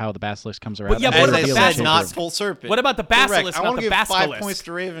 How the basilisk comes around. yeah, and but what As about I the reveals said, basilisk? the not chamber. full serpent. What about the Correct. basilisk, I not want the to give basilisk? 5 points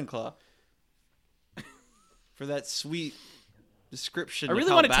to Ravenclaw for that sweet description. I really of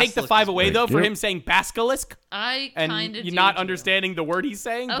how want to take the basilisk 5 is away born. though for Yep. him saying basilisk I and kind of you're not understanding the word he's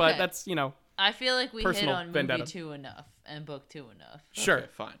saying, but Okay. that's I feel like we hit Personal on vendetta. movie 2 enough and book 2 enough. sure. Okay,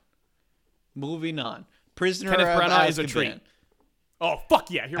 fine. Moving on. Prisoner Kenneth of Branagh is a Azkaban. treat. Oh fuck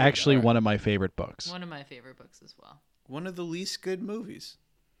yeah! Here Actually, we go. one of my favorite books. One of my favorite books as well. One of the least good movies.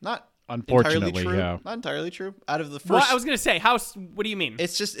 Not Unfortunately, entirely true. yeah. Not entirely true. Out of the first, Well, I was gonna say, what do you mean?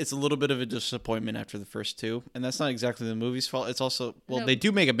 it's a little bit of a disappointment after the first 2, and that's not exactly the movie's fault. It's also No. they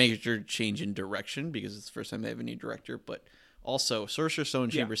do make a major change in direction because it's the first time they have a new director, but also Sorcerer's Stone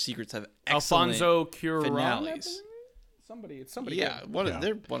and Yeah. Chamber of Secrets have excellent Alfonso Cuarón. finales. It's somebody. Yeah, good.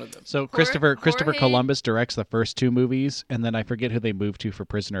 they're one of them. So Christopher Jorge- Columbus directs the first 2 movies, and then I forget who they moved to for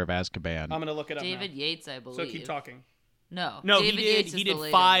Prisoner of Azkaban. I'm gonna look it up. David now. Yates, I believe. So keep talking. No, No, David he did. Yates is He the did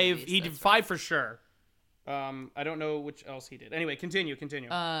later 5. movies, He did that's 5 for sure. I don't know which else he did. Anyway, continue.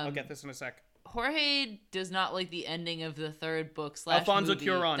 I'll get this in a sec. Jorge does not like the ending of the 3rd book / Alfonso movie.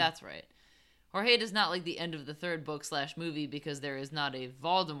 Cuarón. That's right. Jorge does not like the end of the third book / movie because there is not a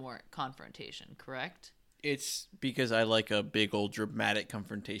Voldemort confrontation, correct? It's because I like a big old dramatic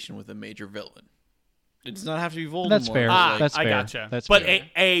confrontation with a major villain. It does not have to be Voldemort. That's fair. That's I fair. gotcha. That's but fair.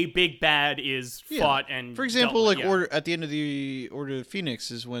 a big bad is fought and for example, dealt like with, Order at the end of the Order of the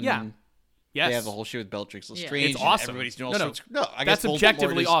Phoenix is when Yes. they have the whole shit with Bellatrix Lestrange. It's and awesome. Everybody's doing all No, no. sorts. No, I That's guess Voldemort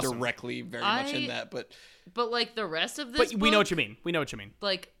objectively is awesome. directly very much in that, but But like the rest of this But we know book, what you mean. We know what you mean.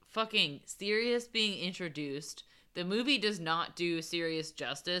 like fucking Sirius being introduced, the movie does not do Sirius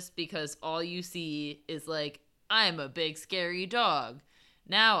justice because all you see is like, I'm a big scary dog.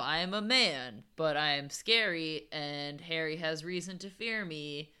 Now I am a man, but I am scary and Harry has reason to fear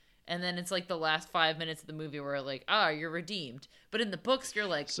me. And then it's like the last 5 minutes of the movie where like, you're redeemed. But in the books, you're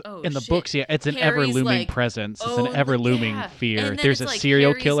like, oh, in the shit. books, yeah, it's an Harry's ever-looming like, presence. It's oh, an ever-looming yeah. fear. And then There's it's a like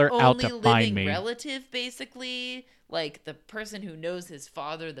serial Harry's killer out only to find living me. relative, basically, like the person who knows his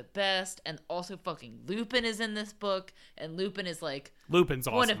father the best, and also fucking Lupin is in this book, and Lupin is like Lupin's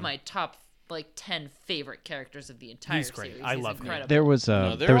awesome. one of my top like 10 favorite characters of the entire He's great. series. I He's love him. incredible. There was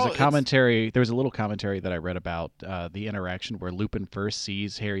No, they're there was all- a it's- commentary. There was a little commentary that I read about the interaction where Lupin first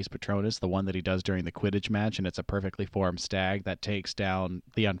sees Harry's Patronus, the one that he does during the Quidditch match, and it's a perfectly formed stag that takes down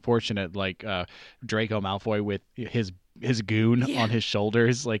the unfortunate Draco Malfoy with his goon Yeah. on his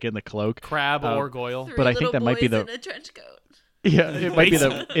shoulders, like in the cloak. Crab or Goyle. Three but I think little that might be boys the- in a trench coat. Yeah, it might be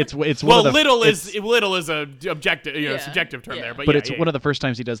the. It's one Well, of the, little it's- is a objective, Yeah. subjective term Yeah. there, but But yeah, it's yeah, one of the first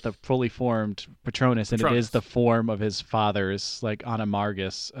times he does the fully formed Patronus, and it Patronus. is the form of his father's, like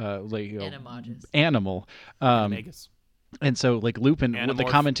Animagus, Animagus. animal. Animagus. And so, like Lupin, what the Animorph.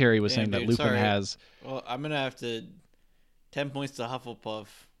 commentary was saying Damn, that dude, Lupin sorry. has. well, I'm gonna have to 10 points to Hufflepuff,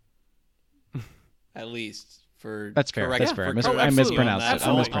 at least for That's fair. correct- That's for fair. I correcting absolutely. mispronounced that. it. I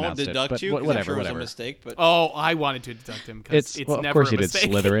Absolutely. mispronounced I won't it. deduct But you, 'cause I'm whatever, sure it was a whatever. mistake, but Oh, I wanted to deduct him because it's Well, never of course a he did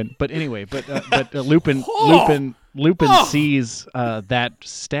mistake. Slytherin. But anyway, but Lupin Oh! Lupin Oh! sees that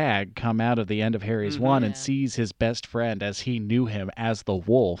stag come out of the end of Harry's wand and Yeah. sees his best friend as he knew him as the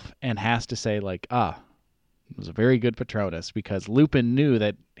wolf, and has to say like, it was a very good Patronus, because Lupin knew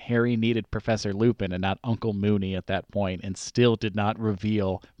that Harry needed Professor Lupin and not Uncle Mooney at that point, and still did not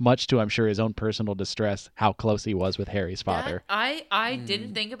reveal, much to I'm sure his own personal distress, how close he was with Harry's father. I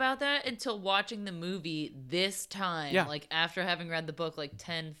didn't think about that until watching the movie this time. Yeah. Like after having read the book like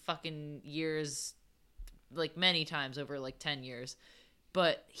 10 fucking years, like many times over like 10 years.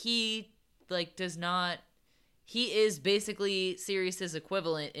 But he like does not. He is basically Sirius's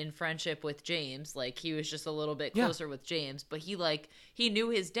equivalent in friendship with James. Like he was just a little bit Yeah. closer with James, but he knew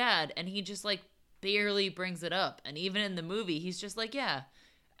his dad, and he just like barely brings it up. And even in the movie, he's just like, yeah,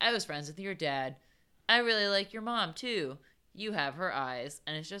 I was friends with your dad. I really like your mom too. You have her eyes.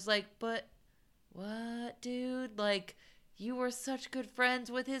 And it's just like, but what, dude? Like, you were such good friends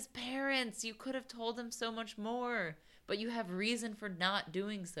with his parents. You could have told him so much more, but you have reason for not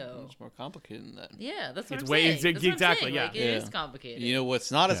doing so. it's more complicated than that. Yeah, that's what It's I'm way- saying. That's what I'm exactly, saying. yeah. Like, it is complicated. You know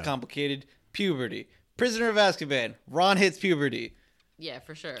what's not as Yeah. complicated? Puberty. Prisoner of Azkaban. Ron hits puberty. Yeah,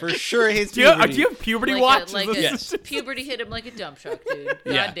 for sure. For sure hits Do you, puberty. do you have puberty like watch? like Is this- puberty hit him like a dump truck, dude.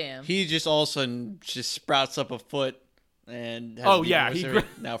 Yeah. God damn. He just all of a sudden just sprouts up a foot and has Oh, the yeah, anniversary.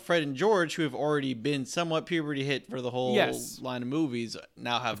 Now Fred and George, who have already been somewhat puberty hit for the whole Yes. line of movies,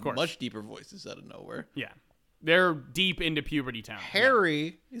 now have course. much deeper voices out of nowhere. Yeah, they're deep into puberty town.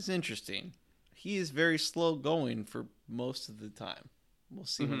 Harry is interesting. He is very slow going for most of the time. We'll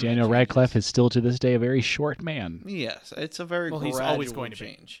see. when that Daniel changes. Radcliffe is still to this day a very short man. Yes, it's a very Well, gradual he's always going to be.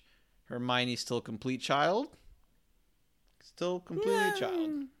 change. Hermione's still a complete child. Still completely a child.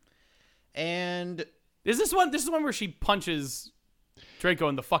 And Is this one? This is one where she punches Draco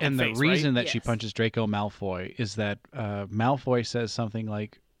in the fucking And the face, reason right? that she Yes. punches Draco Malfoy is that Malfoy says something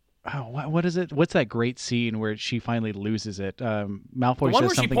like, what is it? What's that great scene where she finally loses it? Malfoy The one says where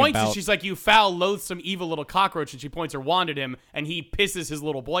she something points about. is she's like, "You foul, loathsome, evil little cockroach," and she points her wand at him, and he pisses his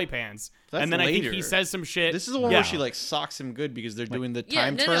little boy pants. That's and then I think he later. says some shit. this is the one yeah. where she like socks him good because they're doing the Yeah,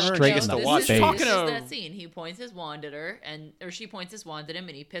 time no, turner no, and Straight he in gets the to watch this face. it. Talking is to- that scene. He points his wand at her, or she points his wand at him,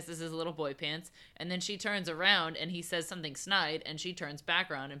 and he pisses his little boy pants. And then she turns around, and he says something snide, and she turns back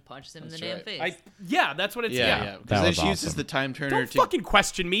around and punches him in the That's damn right. face. Yeah, that's what it's. Yeah, Yeah. yeah. That Because then was she uses awesome. the time turner Don't to fucking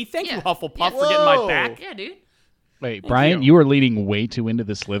question me. Thank you, Yeah. Hufflepuff, Yeah. for getting my Whoa. back. Yeah, dude. Wait, Brian, you are leaning way too into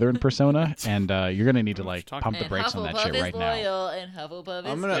the Slytherin persona, and you're gonna need to like talking- pump the And brakes on that Hufflepuff shit is right now. loyal, and Hufflepuff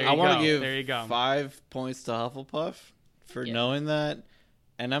is I'm gonna. There I you want go. to give There you go. 5 points to Hufflepuff for Yeah. knowing that,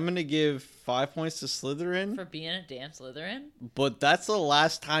 and I'm gonna give 5 points to Slytherin. for being a damn Slytherin. But that's the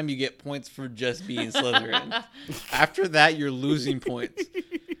last time you get points for just being Slytherin. After that, you're losing points.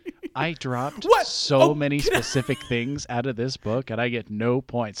 I dropped What? so Oh, many specific things out of this book, and I get no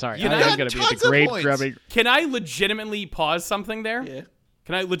points. Sorry, You I'm got going to be tons the of great points. grubbing. Can I legitimately pause something there? Yeah.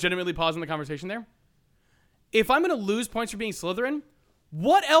 Can I legitimately pause in the conversation there? If I'm going to lose points for being Slytherin,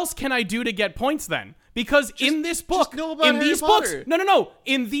 what else can I do to get points then? Because in this book, know about in Harry these Potter. books, no,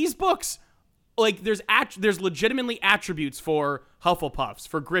 in these books, like there's legitimately attributes for Hufflepuffs,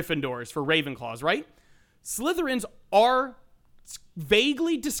 for Gryffindors, for Ravenclaws, right? Slytherins are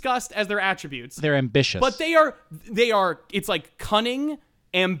vaguely discussed as their attributes, They're ambitious. but they are it's like cunning,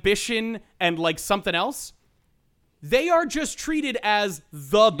 ambition, and like something else. They are just treated as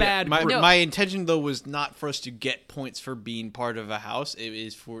the bad My, group. my intention though was not for us to get points for being part of a house. It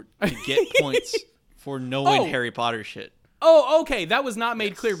is to get points for knowing Oh. Harry Potter shit. Oh, okay. That was not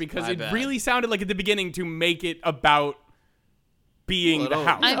made clear because my it bad. really sounded like at the beginning to make it about being the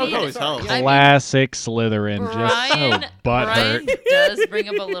house. I mean, always helps. I mean, Classic Slytherin. Brian, Just so Brian butthurt. does bring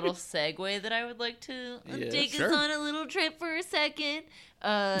up a little segue that I would like to take sure. us on a little trip for a second.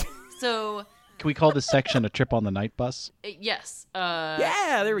 So Can we call this section a trip on the night bus? yes.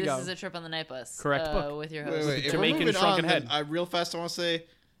 Yeah, there we go. This is a trip on the night bus. Correct book. With your Wait, host. wait. If we're Jamaican moving shrunken on, head. then I real fast I want to say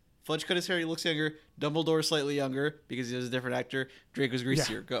Fudge cut his hair. He looks younger. Dumbledore slightly younger because he was a different actor. Draco's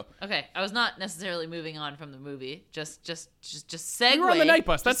greasier. Go. Okay, I was not necessarily moving on from the movie. Just segue. We were on the night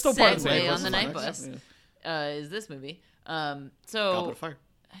bus. That's Just still part of the segue night on the night bus. bus. Is this movie? Goblet So of Fire.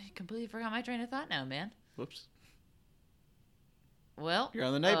 I completely forgot my train of thought now, man. Whoops. Well, You're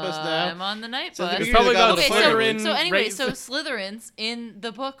on the night bus now. I'm on the night So the bus. beginning Probably of the got Goblet of Slytherin. Fire. So anyway, race. so Slytherins in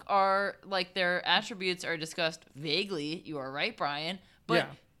the book are like their attributes are discussed vaguely. You are right, Brian. But Yeah.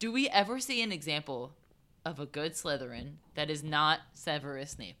 do we ever see an example of a good Slytherin that is not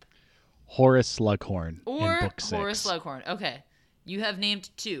Severus Snape Horace Slughorn or in book 6. Horace Slughorn? Okay, you have named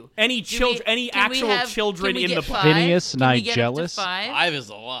 2. Any Do children, we- any can we actual have- children can we in get the book? 5? Phineas Can we get up to Nigellus? 5? 5 is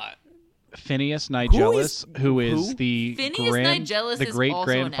a lot. Phineas Nigellus, who Who? is the Phineas Nigellus the is great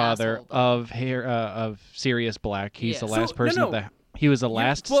also an grandfather asshole, though. of Sirius Black. He's Yeah. the So, last person no. of the. He was the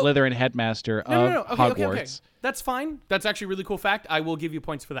last well- Slytherin headmaster No. of Okay, Hogwarts. okay. That's fine. That's actually a really cool fact. I will give you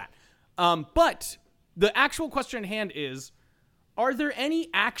points for that. But the actual question at hand is, are there any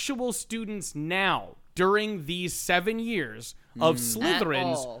actual students now during these 7 years of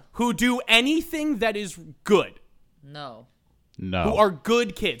Slytherins all. who do anything that is good? No. No. Who are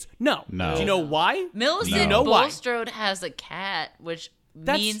good kids? No. No. Do you know why? Millicent You know why? Bulstrode has a cat, which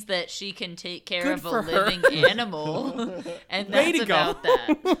That's means that she can take care good of a for her. living animal, and Way that's to go. about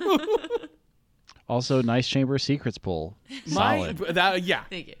that. Also, nice Chamber of Secrets pull. Solid. Yeah.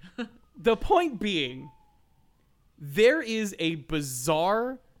 Thank you. The point being, there is a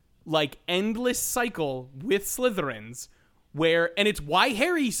bizarre, like, endless cycle with Slytherins where, and it's why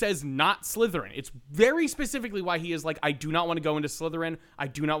Harry says not Slytherin. It's very specifically why he is like, I do not want to go into Slytherin. I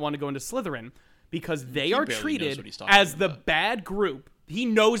do not want to go into Slytherin. Because they are barely knows treated what he's talking as the about. bad group. He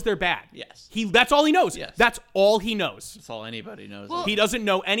knows they're bad. Yes. That's all he knows. Yes. That's all he knows. That's all anybody knows. Well, He doesn't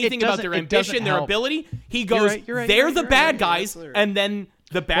know anything about their it doesn't ambition, their help. ability. He goes, right, you're right, they're you're right, the you're bad right, guys, that's and then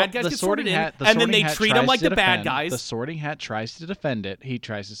the bad guys the get sorted in, the and then Sorting they Hat treat them tries like to the bad defend- guys. The Sorting Hat tries to defend it. He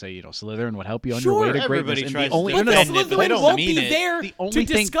tries to say, Slytherin would help you on Sure, your way to everybody greatness. And tries the to only, But defend the it, but they Slytherin don't won't mean be it. there the to only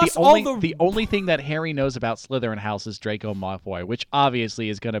thing, discuss the only thing that Harry knows about Slytherin House is Draco Malfoy, which obviously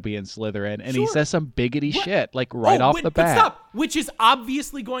is going to be in Slytherin, and he Sure. says some biggity What? shit like right off the But bat. stop. Which is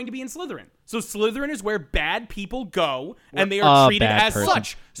obviously going to be in Slytherin. So Slytherin is where bad people go, and they are A treated bad as person.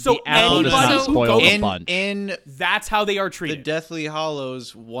 such. So The apple does anybody not who spoil goes, the bunch. in that's how they are the treated. Deathly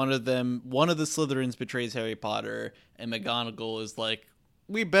Hallows, one of the Slytherins betrays Harry Potter, and McGonagall is like,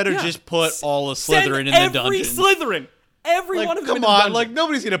 we better Yeah. just put all of Send Slytherin in the every dungeon. Slytherin. Every Like, one of them in come the on, dungeon. like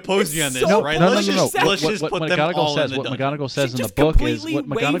nobody's gonna oppose you on this, so right? No, let's no, no, just, no. let's What, just what, put what them McGonagall all says, in the what dungeon. McGonagall says She in the just book is completely what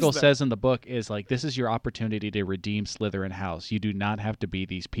waves McGonagall them. says in the book is like, this is your opportunity to redeem Slytherin House. You do not have to be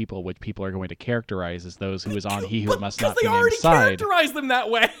these people, which people are going to characterize as those who is on he who But must because not they be named already side. characterized them that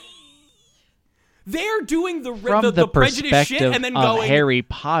way. They're doing From the prejudice shit perspective and then of going Harry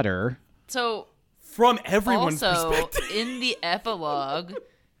Potter, So from everyone's also perspective. in the epilogue,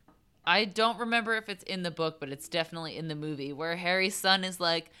 I don't remember if it's in the book, but it's definitely in the movie where Harry's son is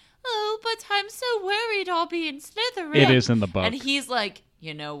like, "Oh, but I'm so worried I'll be in Slytherin." it is in the book. And he's like,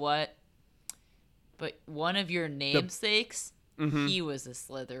 "You know what? But one of your namesakes, Mm-hmm. he was a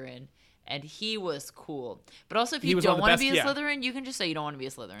Slytherin." And he was cool. But also, if He you was one don't of the want to be a best, yeah. Slytherin, you can just say you don't want to be a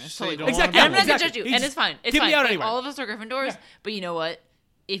Slytherin. It's say you totally don't cool. Exactly. And I'm not exactly. going to judge you. And it's fine. It's Get fine. me out Like, anyway. all of us are Gryffindors. But you know what?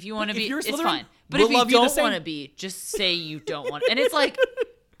 If you want to If be, you're a it's Slytherin, fine. But we'll if you love you the don't same. want to be, just say you don't want. And it's like,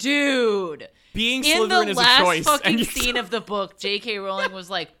 dude. Being In Slytherin the is a last choice. fucking and you scene of the book, J.K. Rowling was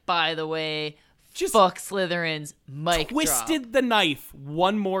like, by the way, Just Fuck Slytherins. Mic twisted the knife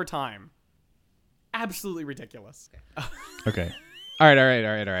one more time. Absolutely ridiculous. Okay. All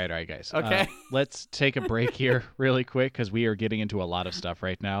right, guys. Okay. Let's take a break here really quick because we are getting into a lot of stuff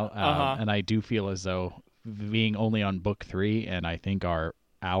right now. And I do feel as though being only on book 3 and I think our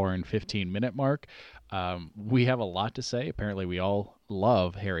hour and 15-minute mark, we have a lot to say. Apparently, we all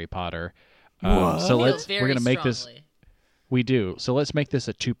love Harry Potter. So we're going to make this. We do. So let's make this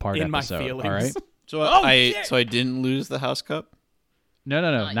a 2-part In my episode. feelings. All right. So I didn't lose the house cup. No,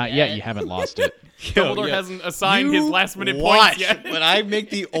 not yet. You haven't lost it. Dumbledore hasn't assigned his last minute watch points yet. when I make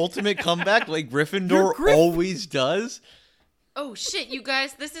the ultimate comeback like Gryffindor always does. Oh shit, you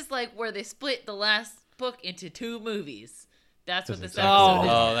guys! This is like where they split the last book into 2 movies. That's what this episode is.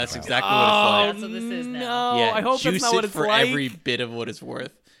 Oh, that's exactly what it's like. That's what this is now. No, Yeah, I hope juice that's not what it it's for like. every bit of what it's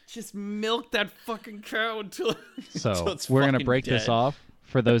worth. Just milk that fucking cow until. So it's we're going to fucking break this dead. off.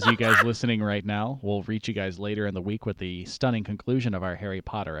 For those of you guys listening right now, we'll reach you guys later in the week with the stunning conclusion of our Harry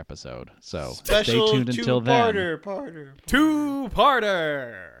Potter episode. So stay tuned until then.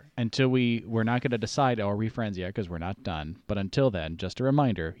 Two-parter. Until we're not going to decide, are we friends yet, because we're not done. But until then, just a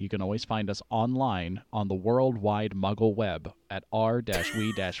reminder, you can always find us online on the worldwide Muggle web at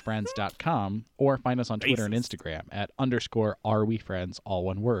r-we-friends.com or find us on Twitter and Instagram at _arewefriends, all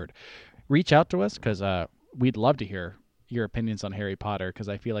one word. Reach out to us because we'd love to hear your opinions on Harry Potter because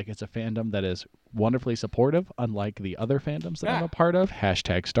I feel like it's a fandom that is wonderfully supportive, unlike the other fandoms that I'm a part of.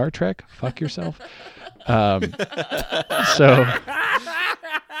 # Star Trek. Fuck yourself. So,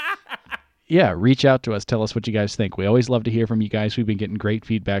 yeah, reach out to us. Tell us what you guys think. We always love to hear from you guys. We've been getting great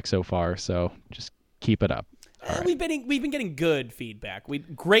feedback so far, so just keep it up. All right. We've been getting good feedback.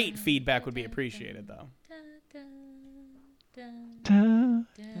 Great feedback would be appreciated, though. Okay.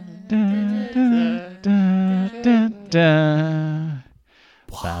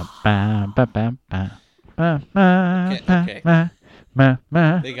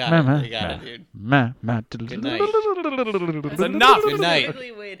 They got it, dude. Good night. That's enough. Good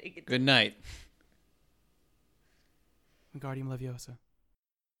night. Good night. Wingardium Leviosa.